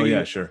 Oh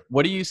yeah, sure.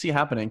 What do you see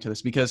happening to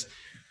this? Because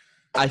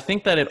I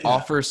think that it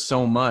offers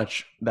so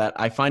much that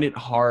I find it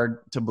hard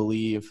to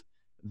believe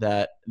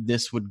that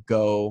this would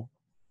go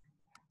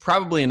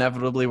probably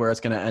inevitably where it's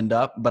going to end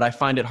up, but I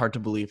find it hard to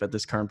believe at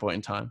this current point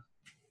in time.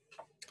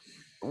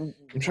 I'm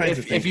trying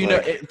to think. If you know,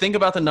 think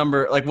about the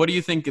number, like, what do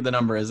you think the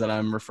number is that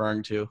I'm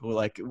referring to,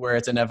 like where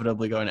it's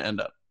inevitably going to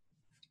end up?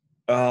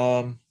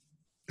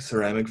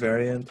 Ceramic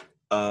variant.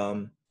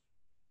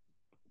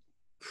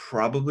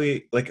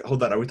 Probably like,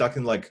 hold on, are we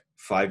talking like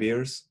 5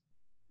 years?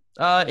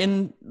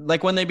 In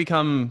like when they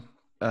become,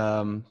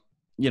 I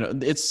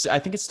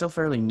think it's still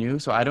fairly new.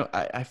 So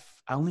I've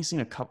only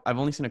seen a couple. I've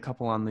only seen a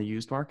couple on the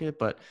used market,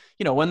 but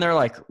when they're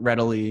like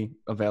readily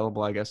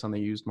available, I guess on the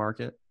used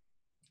market.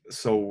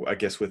 So I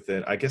guess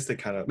they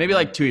kind of maybe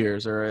like 2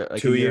 years or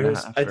like 2 a year and a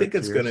years. half I think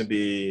it's years. going to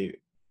be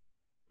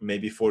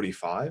maybe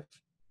 45.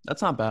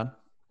 That's not bad.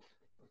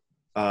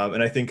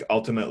 And I think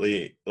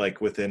ultimately,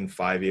 like within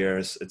 5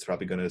 years, it's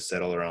probably going to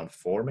settle around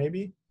 4,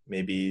 maybe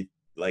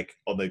like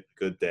on a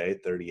good day,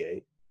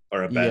 38,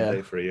 or a bad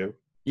day for you.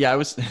 Yeah, I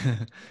was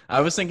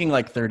thinking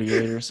like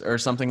 38 or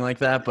something like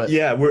that, but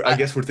yeah, I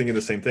guess we're thinking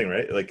the same thing,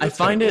 right? Like I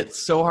find it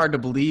so hard to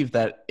believe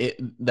that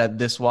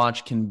this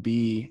watch can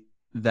be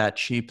that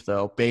cheap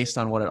though, based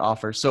on what it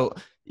offers. So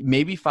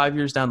maybe 5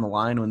 years down the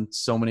line, when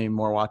so many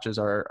more watches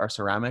are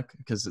ceramic,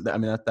 because I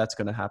mean that's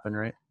going to happen,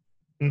 right?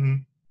 Mm-hmm.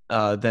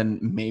 Then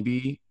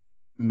maybe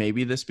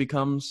this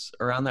becomes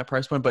around that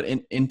price point. But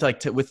in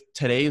like with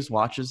today's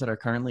watches that are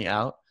currently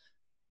out,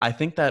 I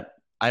think that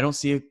I don't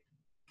see it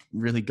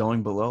really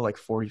going below like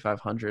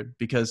 4,500,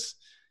 because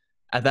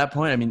at that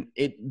point, I mean,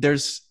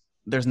 there's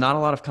not a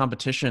lot of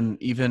competition,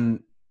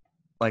 even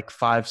like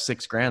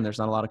 5-6 grand. There's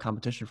not a lot of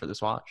competition for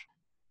this watch.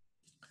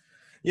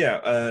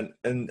 Yeah,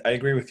 and I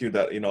agree with you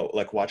that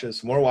like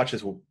more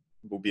watches will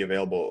be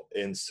available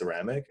in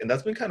ceramic, and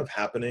that's been kind of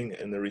happening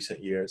in the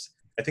recent years.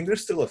 I think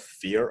there's still a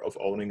fear of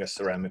owning a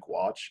ceramic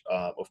watch,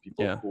 of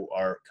people who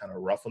are kind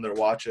of rough on their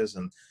watches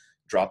and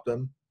drop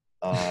them.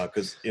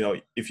 Because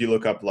if you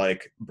look up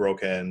like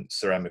broken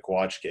ceramic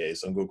watch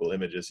case on Google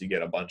Images, you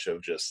get a bunch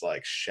of just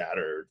like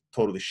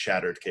totally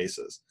shattered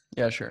cases.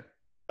 Yeah, sure.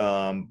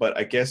 But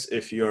I guess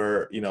if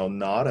you're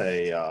not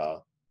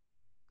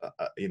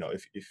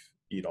if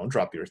you don't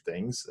drop your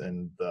things,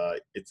 and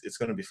it's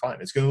going to be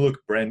fine. It's going to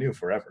look brand new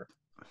forever.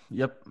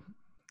 Yep.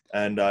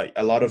 And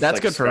a lot of that's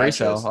like good scratches,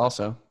 for resale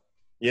also.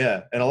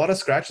 Yeah, and a lot of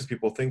scratches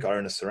people think are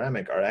in a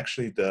ceramic are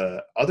actually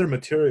the other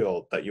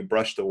material that you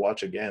brush the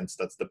watch against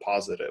that's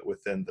deposited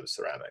within the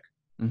ceramic.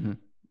 Mm-hmm.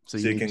 So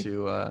you need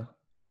to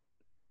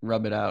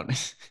rub it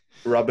out.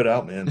 Rub it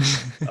out, man.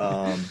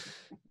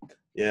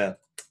 Yeah.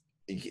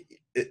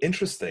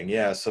 Interesting.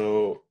 Yeah.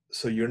 So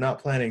you're not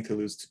planning to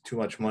lose too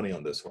much money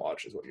on this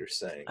watch, is what you're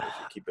saying, if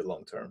you keep it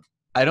long term.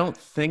 I don't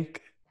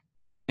think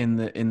in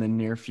the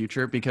near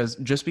future, because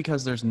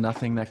there's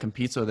nothing that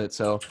competes with it.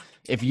 So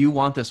if you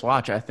want this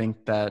watch, I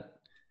think that,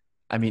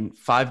 I mean,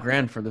 $5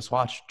 grand for this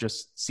watch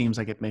just seems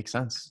like it makes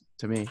sense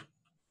to me,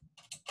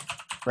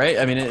 right?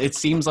 I mean, it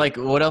seems like,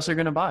 what else are you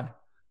going to buy?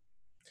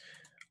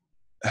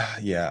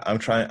 Yeah,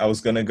 I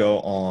was going to go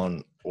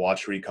on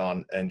Watch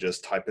Recon and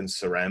just type in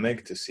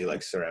ceramic to see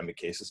like ceramic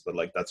cases, but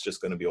like that's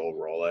just going to be all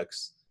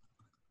Rolex.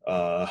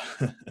 Like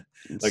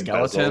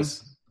skeleton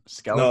bezels.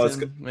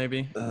 Skeleton, no,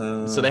 maybe.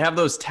 So they have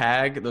those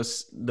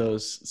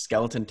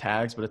skeleton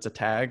tags, but it's a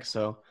tag,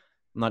 so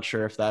I'm not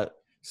sure if that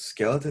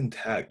skeleton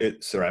tag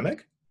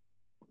ceramic.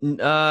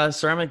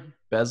 Ceramic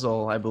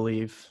bezel, I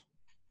believe.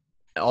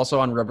 Also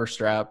on rubber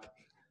strap.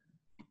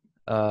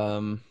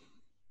 I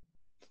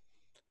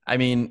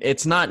mean,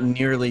 it's not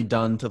nearly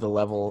done to the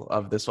level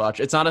of this watch.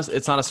 It's not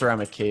a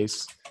ceramic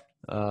case,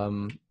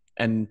 and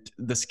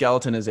the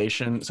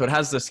skeletonization. So it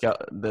has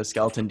the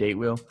skeleton date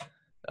wheel.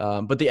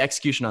 But the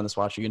execution on this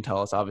watch, you can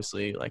tell, it's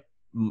obviously like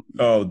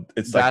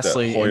it's like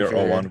the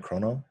Heuer 01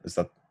 Chrono. Is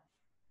that?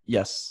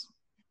 Yes.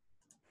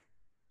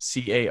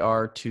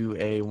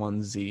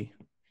 CAR2A1Z.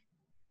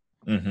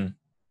 Mm-hmm.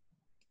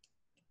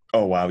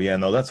 Oh wow, yeah,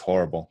 no, that's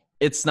horrible.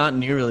 It's not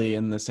nearly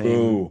in the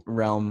same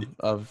realm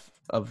of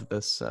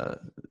this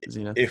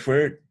Zenith. If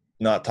we're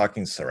not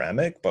talking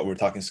ceramic, but we're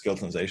talking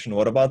skeletonization,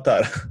 what about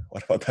that?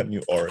 What about that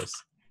new Oris?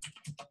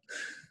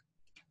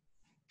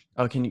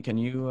 Oh, can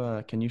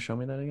you show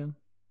me that again?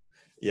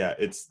 Yeah,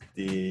 it's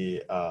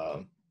the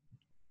one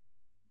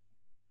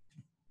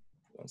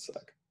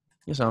sec.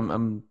 Yes,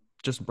 I'm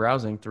just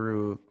browsing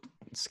through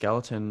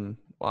skeleton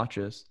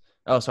watches.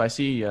 Oh, so I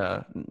see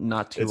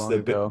not too long ago.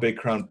 It's the Big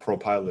Crown Pro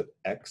Pilot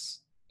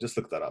X. Just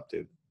look that up,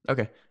 dude.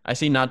 Okay. I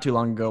see not too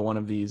long ago one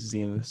of these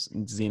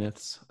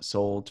Zeniths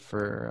sold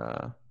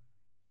for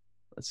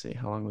let's see,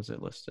 how long was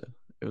it listed?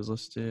 It was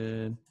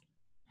listed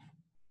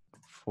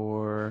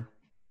for,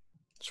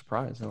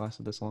 surprise, it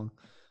lasted this long.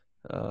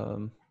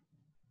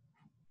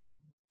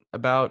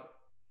 About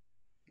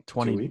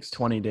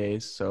 20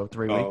 days, so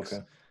 3 weeks.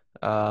 Okay.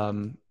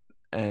 and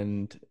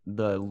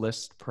the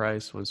list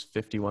price was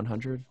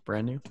 $5,100,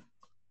 brand new.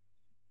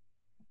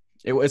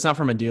 It's not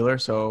from a dealer,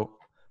 so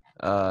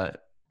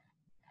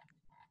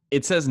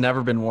it says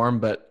never been worn,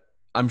 but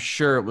I'm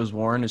sure it was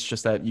worn. It's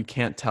just that you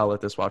can't tell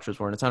that this watch was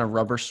worn. It's on a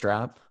rubber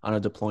strap on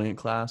a deployant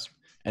clasp,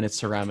 and it's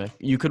ceramic.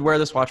 You could wear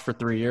this watch for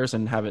 3 years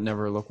and have it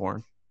never look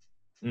worn.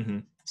 Mm-hmm.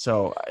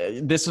 So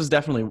this was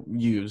definitely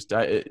used.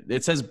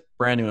 It says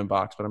brand new in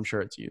box, but I'm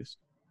sure it's used.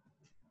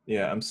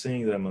 Yeah, I'm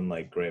seeing them on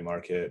like gray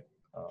market,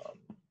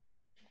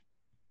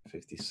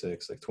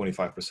 56, like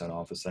 25%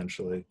 off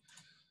essentially.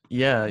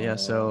 Yeah.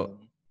 So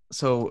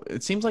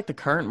it seems like the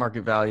current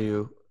market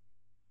value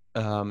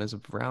is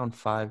around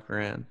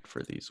 $5,000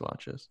 for these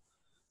watches.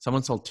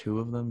 Someone sold 2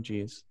 of them.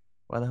 Jeez,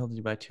 why the hell did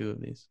you buy 2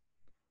 of these?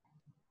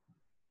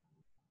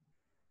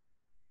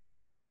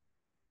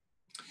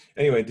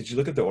 Anyway, did you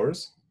look at the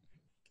Oris?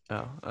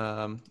 Oh,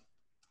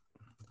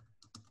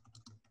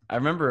 I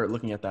remember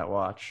looking at that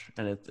watch,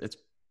 and it's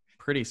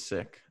pretty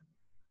sick.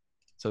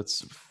 So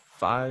it's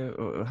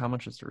 $5. How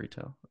much is the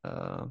retail?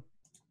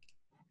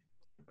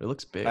 It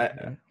looks big.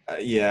 Right?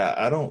 Yeah,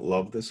 I don't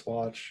love this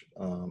watch.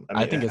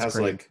 I think it's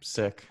pretty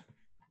sick.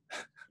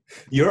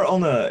 You're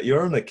on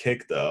a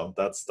kick though.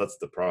 That's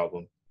the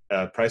problem.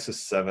 Price is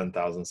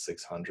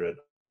 $7,600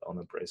 on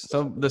the bracelet.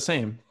 So the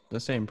same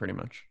pretty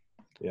much.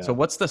 Yeah. So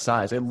what's the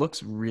size? It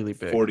looks really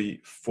big.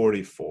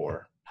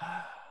 44.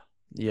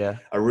 Yeah.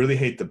 I really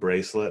hate the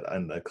bracelet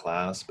and the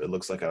clasp. It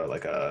looks like it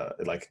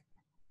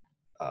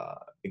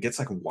gets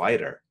like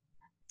wider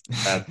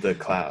at the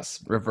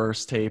clasp.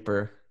 Reverse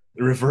taper,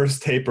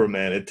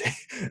 man. It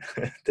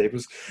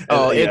tapers.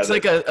 It's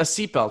like a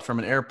seatbelt from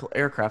an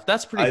aircraft.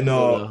 That's pretty cool. I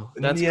know. Though.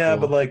 That's cool.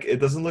 But like it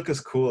doesn't look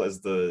as cool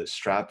as the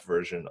strap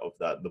version of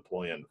that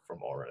deployant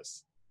from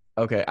Oris.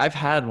 Okay, I've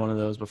had one of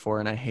those before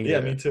and I hated it.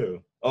 Yeah, me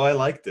too. Oh, I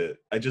liked it.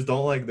 I just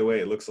don't like the way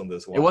it looks on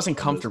this one. It wasn't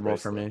comfortable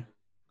for me.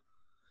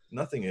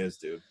 Nothing is,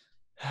 dude.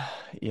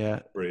 Yeah.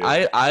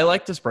 I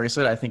like this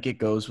bracelet. I think it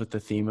goes with the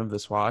theme of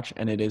this watch,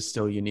 and it is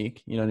still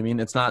unique. You know what I mean?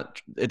 It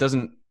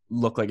doesn't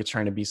look like it's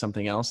trying to be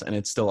something else, and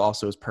it still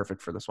also is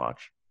perfect for this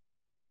watch.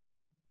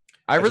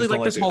 I really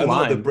like this whole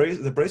line.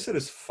 The bracelet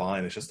is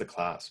fine. It's just the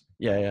clasp.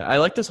 Yeah. I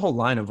like this whole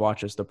line of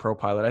watches, the Pro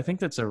Pilot. I think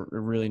that's a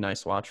really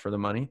nice watch for the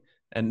money.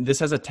 And this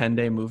has a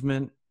 10-day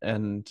movement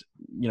and,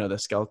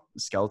 the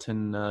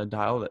skeleton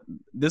dial.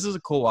 This is a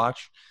cool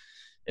watch.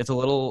 It's a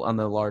little on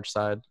the large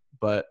side,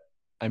 but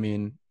I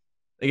mean,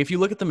 like if you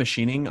look at the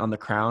machining on the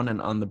crown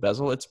and on the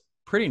bezel, it's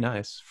pretty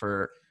nice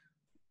for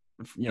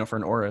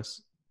an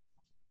Oris.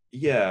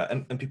 Yeah,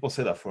 and people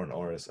say that for an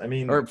Oris. I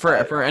mean, or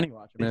for any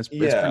watch. I mean,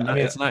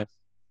 it's nice.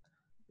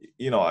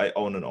 I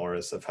own an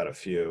Oris. I've had a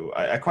few.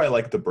 I quite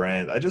like the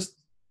brand. I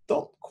just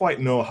don't quite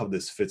know how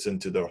this fits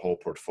into their whole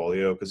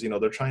portfolio because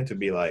they're trying to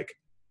be like,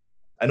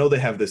 I know they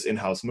have this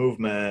in-house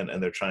movement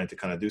and they're trying to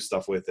kind of do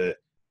stuff with it.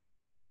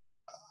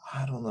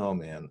 I don't know,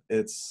 man.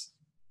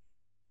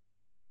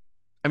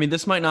 I mean,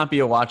 this might not be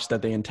a watch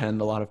that they intend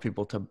a lot of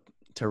people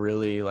to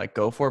really like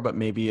go for, but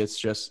maybe it's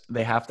just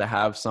they have to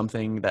have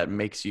something that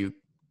makes you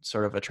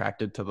sort of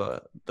attracted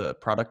to the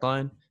product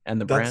line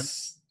and the brand.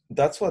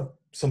 That's what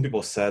some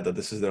people said, that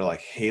this is their like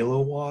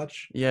Halo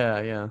watch.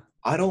 Yeah.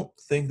 I don't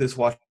think this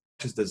watch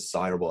is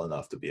desirable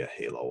enough to be a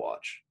Halo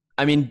watch.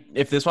 I mean,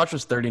 if this watch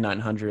was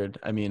 $3,900,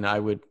 I mean, I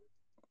would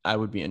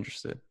be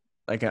interested.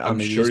 Like I'm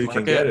sure you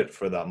can get it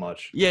for that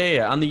much.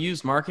 Yeah. On the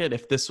used market,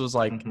 if this was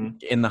like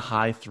in the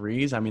high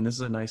threes, I mean, it's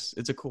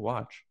a cool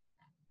watch.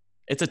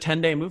 It's a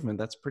 10-day movement.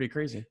 That's pretty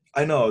crazy.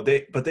 I know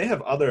they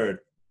have other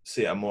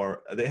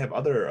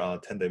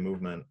 10-day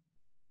movement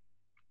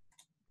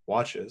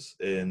watches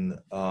in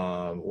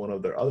one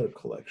of their other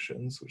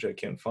collections, which I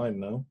can't find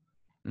now.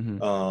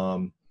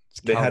 Mm-hmm.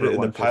 They had it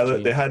in the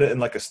pilot. They had it in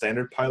like a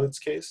standard pilot's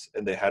case,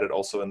 and they had it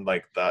also in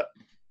like that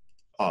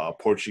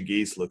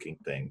Portuguese looking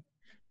thing.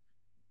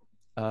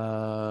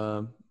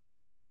 I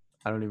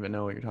don't even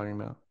know what you're talking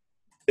about.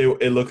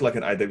 It looked like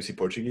an IWC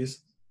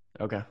Portuguese.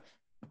 Okay.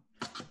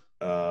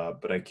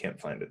 But I can't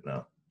find it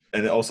now.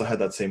 And it also had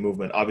that same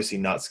movement, obviously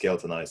not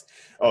skeletonized.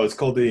 Oh, it's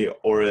called the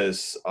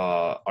Oris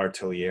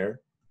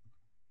Artelier.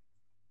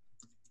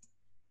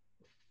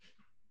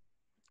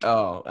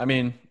 Oh, I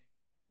mean,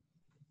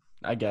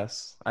 I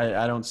guess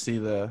I don't see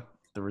the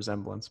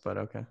resemblance, but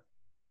okay.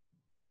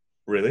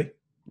 Really?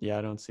 Yeah,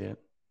 I don't see it.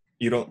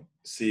 You don't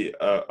see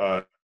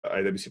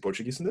IWC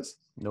Portuguese in this?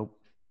 Nope.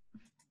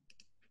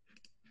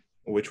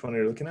 Which one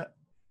are you looking at?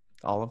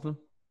 All of them.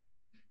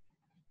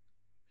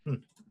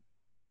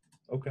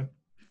 Okay.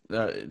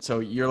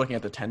 So you're looking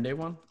at the 10-day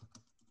one?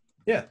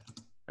 Yeah.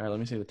 All right, let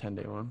me see the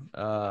 10-day one.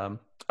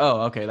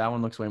 Oh, okay. That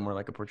one looks way more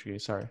like a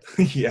Portuguese. Sorry.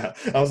 Yeah.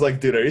 I was like,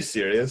 dude, are you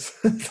serious?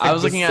 Like I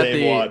was looking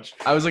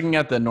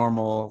at the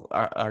normal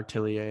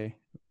Artelier.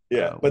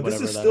 Yeah, but this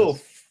is still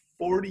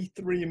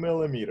 43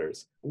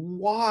 millimeters.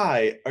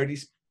 Why are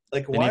these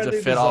like? Why are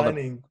they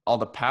designing all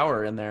the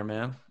power in there,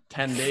 man?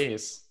 10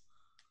 days.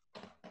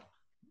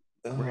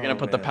 We're gonna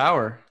put the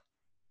power.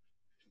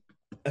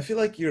 I feel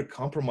like you're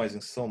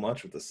compromising so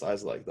much with the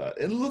size like that.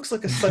 It looks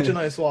like such a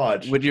nice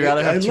watch. Would you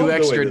rather I have two love the way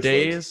extra this looks.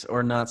 days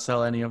or not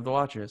sell any of the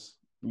watches?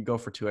 You go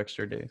for 2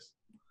 extra days.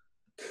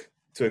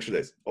 2 extra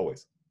days,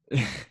 always.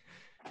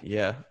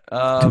 Yeah.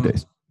 2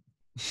 days.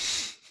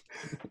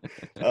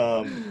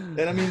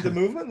 And I mean, the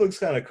movement looks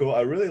kind of cool.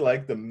 I really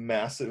like the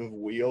massive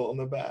wheel on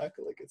the back.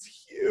 Like,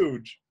 it's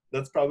huge.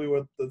 That's probably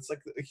that's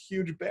like a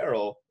huge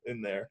barrel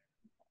in there.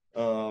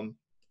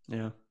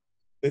 Yeah.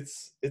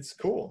 It's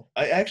cool.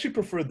 I actually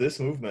prefer this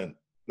movement,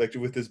 like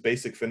with this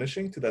basic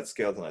finishing, to that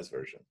skeletonized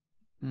version.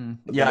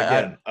 But Yeah. then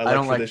again, I like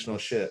don't traditional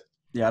like shit.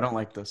 Yeah, I don't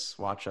like this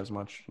watch as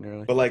much,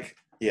 nearly. But like,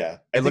 yeah,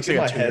 It looks like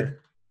a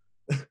tutor.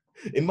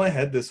 In my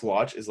head, this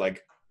watch is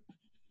like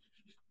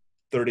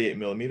 38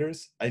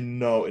 millimeters. I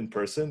know in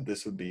person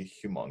this would be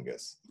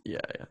humongous.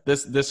 Yeah.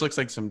 This looks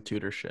like some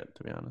tutor shit,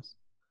 to be honest.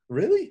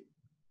 Really?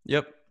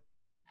 Yep.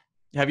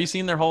 Have you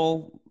seen their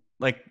whole,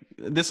 like,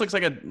 this looks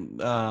like a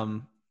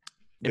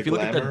if you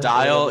look at the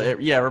dial, it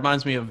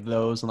reminds me of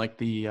those, and like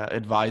the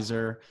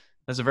Advisor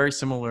has a very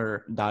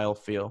similar dial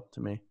feel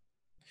to me.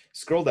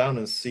 Scroll down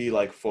and see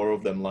like 4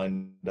 of them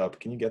lined up.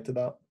 Can you get to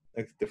that?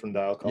 Like different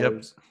dial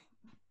colors. Yep.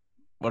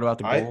 What about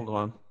the gold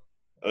one?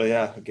 Oh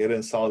yeah, get it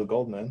in solid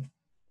gold, man.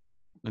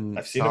 And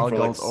I've seen them for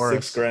like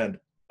 $6,000.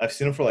 I've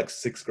seen them for like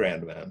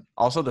 $6,000, man.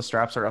 Also, the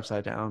straps are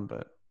upside down,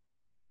 but.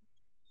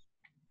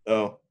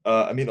 Oh,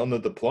 I mean, on the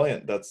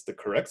deployant, that's the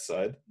correct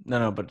side.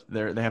 No, but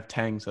they have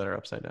tangs that are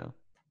upside down.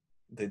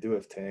 They do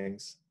have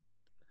tangs.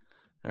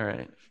 All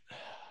right.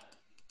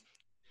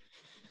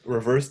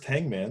 Reverse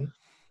tang, man.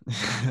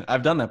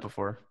 I've done that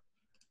before,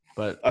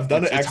 but I've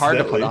done it. It's hard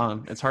to put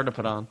on. It's hard to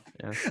put on.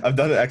 Yeah. I've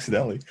done it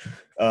accidentally.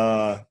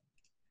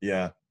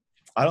 Yeah.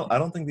 I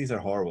don't think these are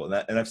horrible.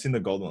 And I've seen the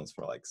gold ones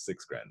for like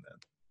 $6,000, man.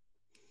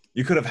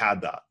 You could have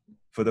had that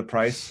for the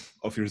price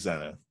of your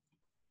Zenith.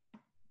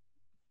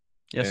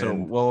 Yeah, so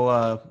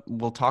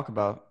we'll talk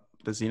about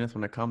the Zenith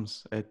when it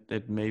comes.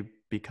 It may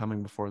be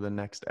coming before the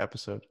next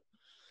episode.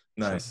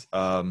 Nice.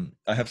 So.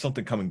 I have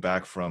something coming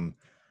back from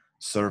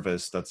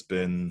service that's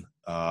been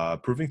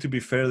proving to be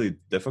fairly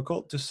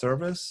difficult to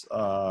service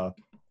by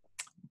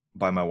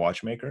my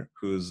watchmaker,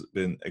 who's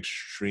been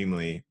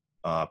extremely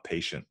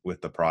patient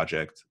with the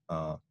project.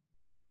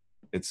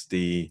 It's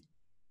the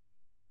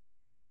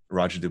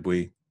Roger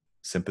Dubuis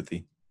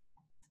Sympathy.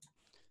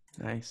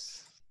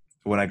 Nice.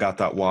 When I got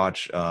that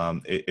watch,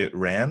 it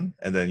ran,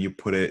 and then you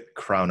put it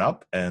crown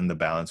up, and the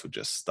balance would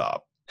just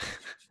stop.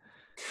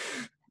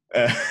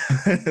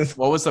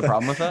 What was the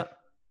problem with that?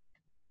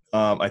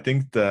 I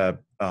think the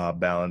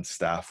balance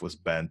staff was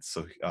bent,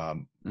 so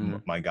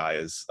my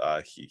guy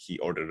he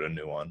ordered a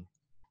new one,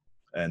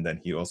 and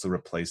then he also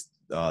replaced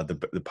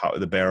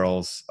the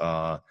barrels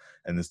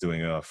and is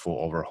doing a full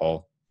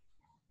overhaul.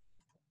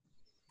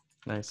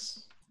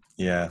 Nice.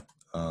 Yeah.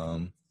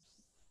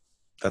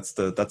 That's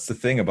the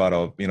thing about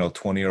a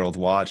 20-year-old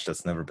watch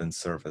that's never been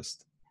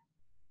serviced.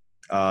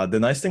 The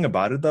nice thing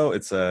about it, though,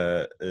 it's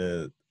a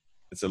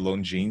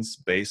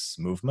Longines base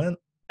movement,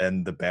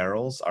 and the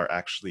barrels are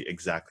actually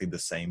exactly the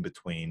same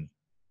between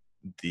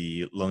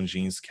the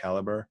Longines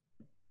caliber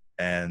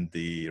and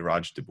the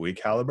Roger Dubuis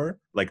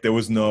caliber. Like, there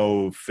was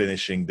no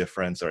finishing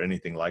difference or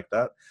anything like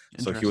that.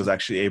 So he was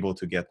actually able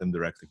to get them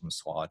directly from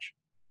Swatch.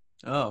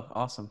 Oh,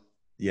 awesome.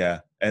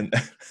 Yeah, and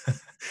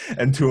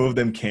 2 of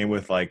them came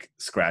with like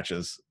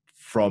scratches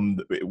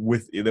it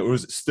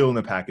was still in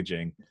the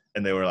packaging,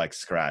 and they were like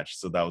scratched.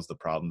 So that was the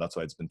problem. That's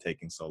why it's been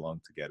taking so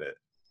long to get it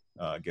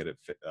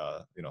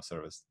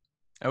serviced.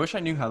 I wish I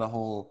knew how the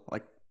whole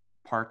like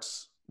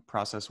parts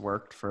process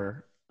worked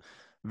for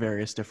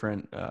various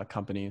different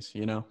companies,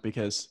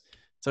 because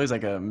it's always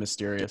like a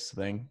mysterious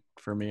thing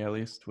for me, at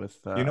least, with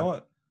you know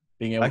what,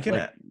 being able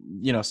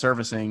to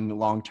servicing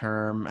long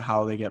term,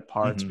 how they get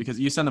parts, because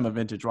you send them a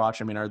vintage watch.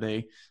 I mean, are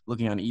they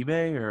looking on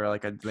eBay, or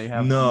like do they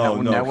have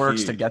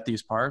networks to get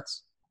these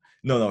parts?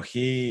 No,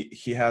 he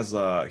has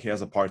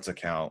a parts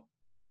account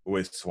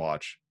with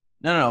Swatch.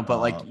 No, but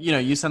like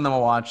you send them a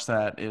watch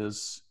that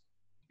is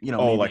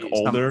like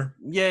older,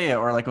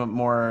 or like a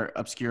more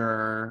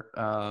obscure.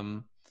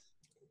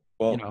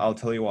 I'll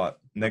tell you what.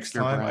 Next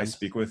time I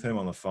speak with him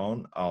on the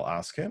phone, I'll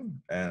ask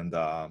him, and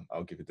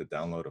I'll give you the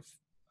download of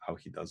how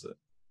he does it.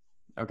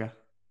 Okay.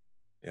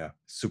 Yeah,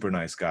 super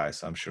nice guy.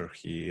 So I'm sure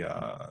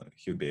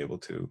he'll be able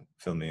to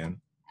fill me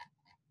in.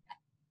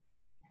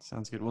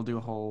 Sounds good. We'll do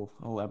a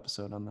whole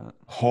episode on that.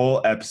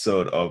 Whole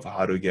episode of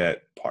how to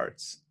get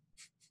parts.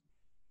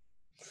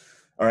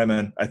 All right,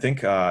 man. I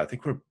think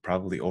we're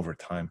probably over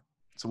time.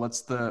 So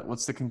what's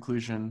the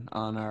conclusion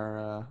on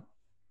our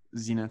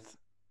Zenith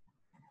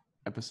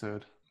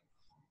episode?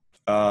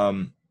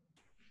 I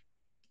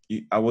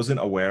wasn't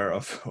aware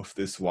of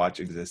this watch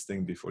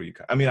existing before you.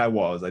 I mean, it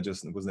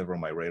was never on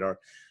my radar.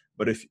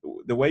 But if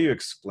the way you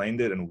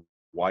explained it and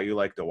why you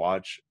like the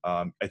watch,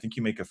 I think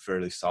you make a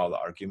fairly solid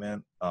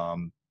argument,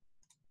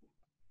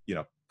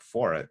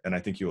 for it, and I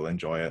think you will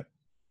enjoy it.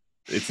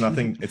 It's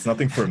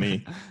nothing for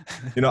me.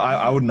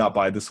 I would not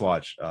buy this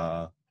watch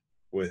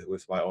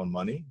with my own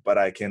money, but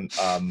I can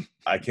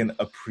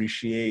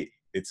appreciate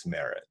its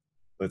merit.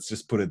 Let's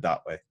just put it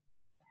that way.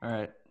 All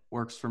right.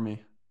 Works for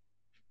me.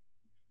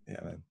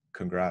 Yeah, man.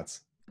 Congrats.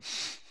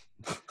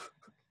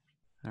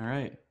 All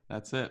right.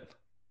 That's it.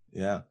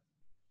 Yeah.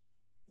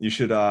 You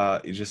should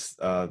you just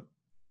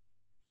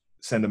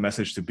send a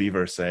message to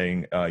Beaver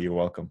saying you're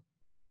welcome.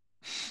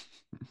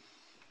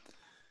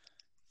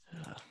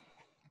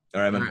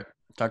 All right, man. All right.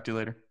 Talk to you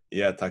later.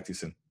 Yeah, talk to you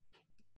soon.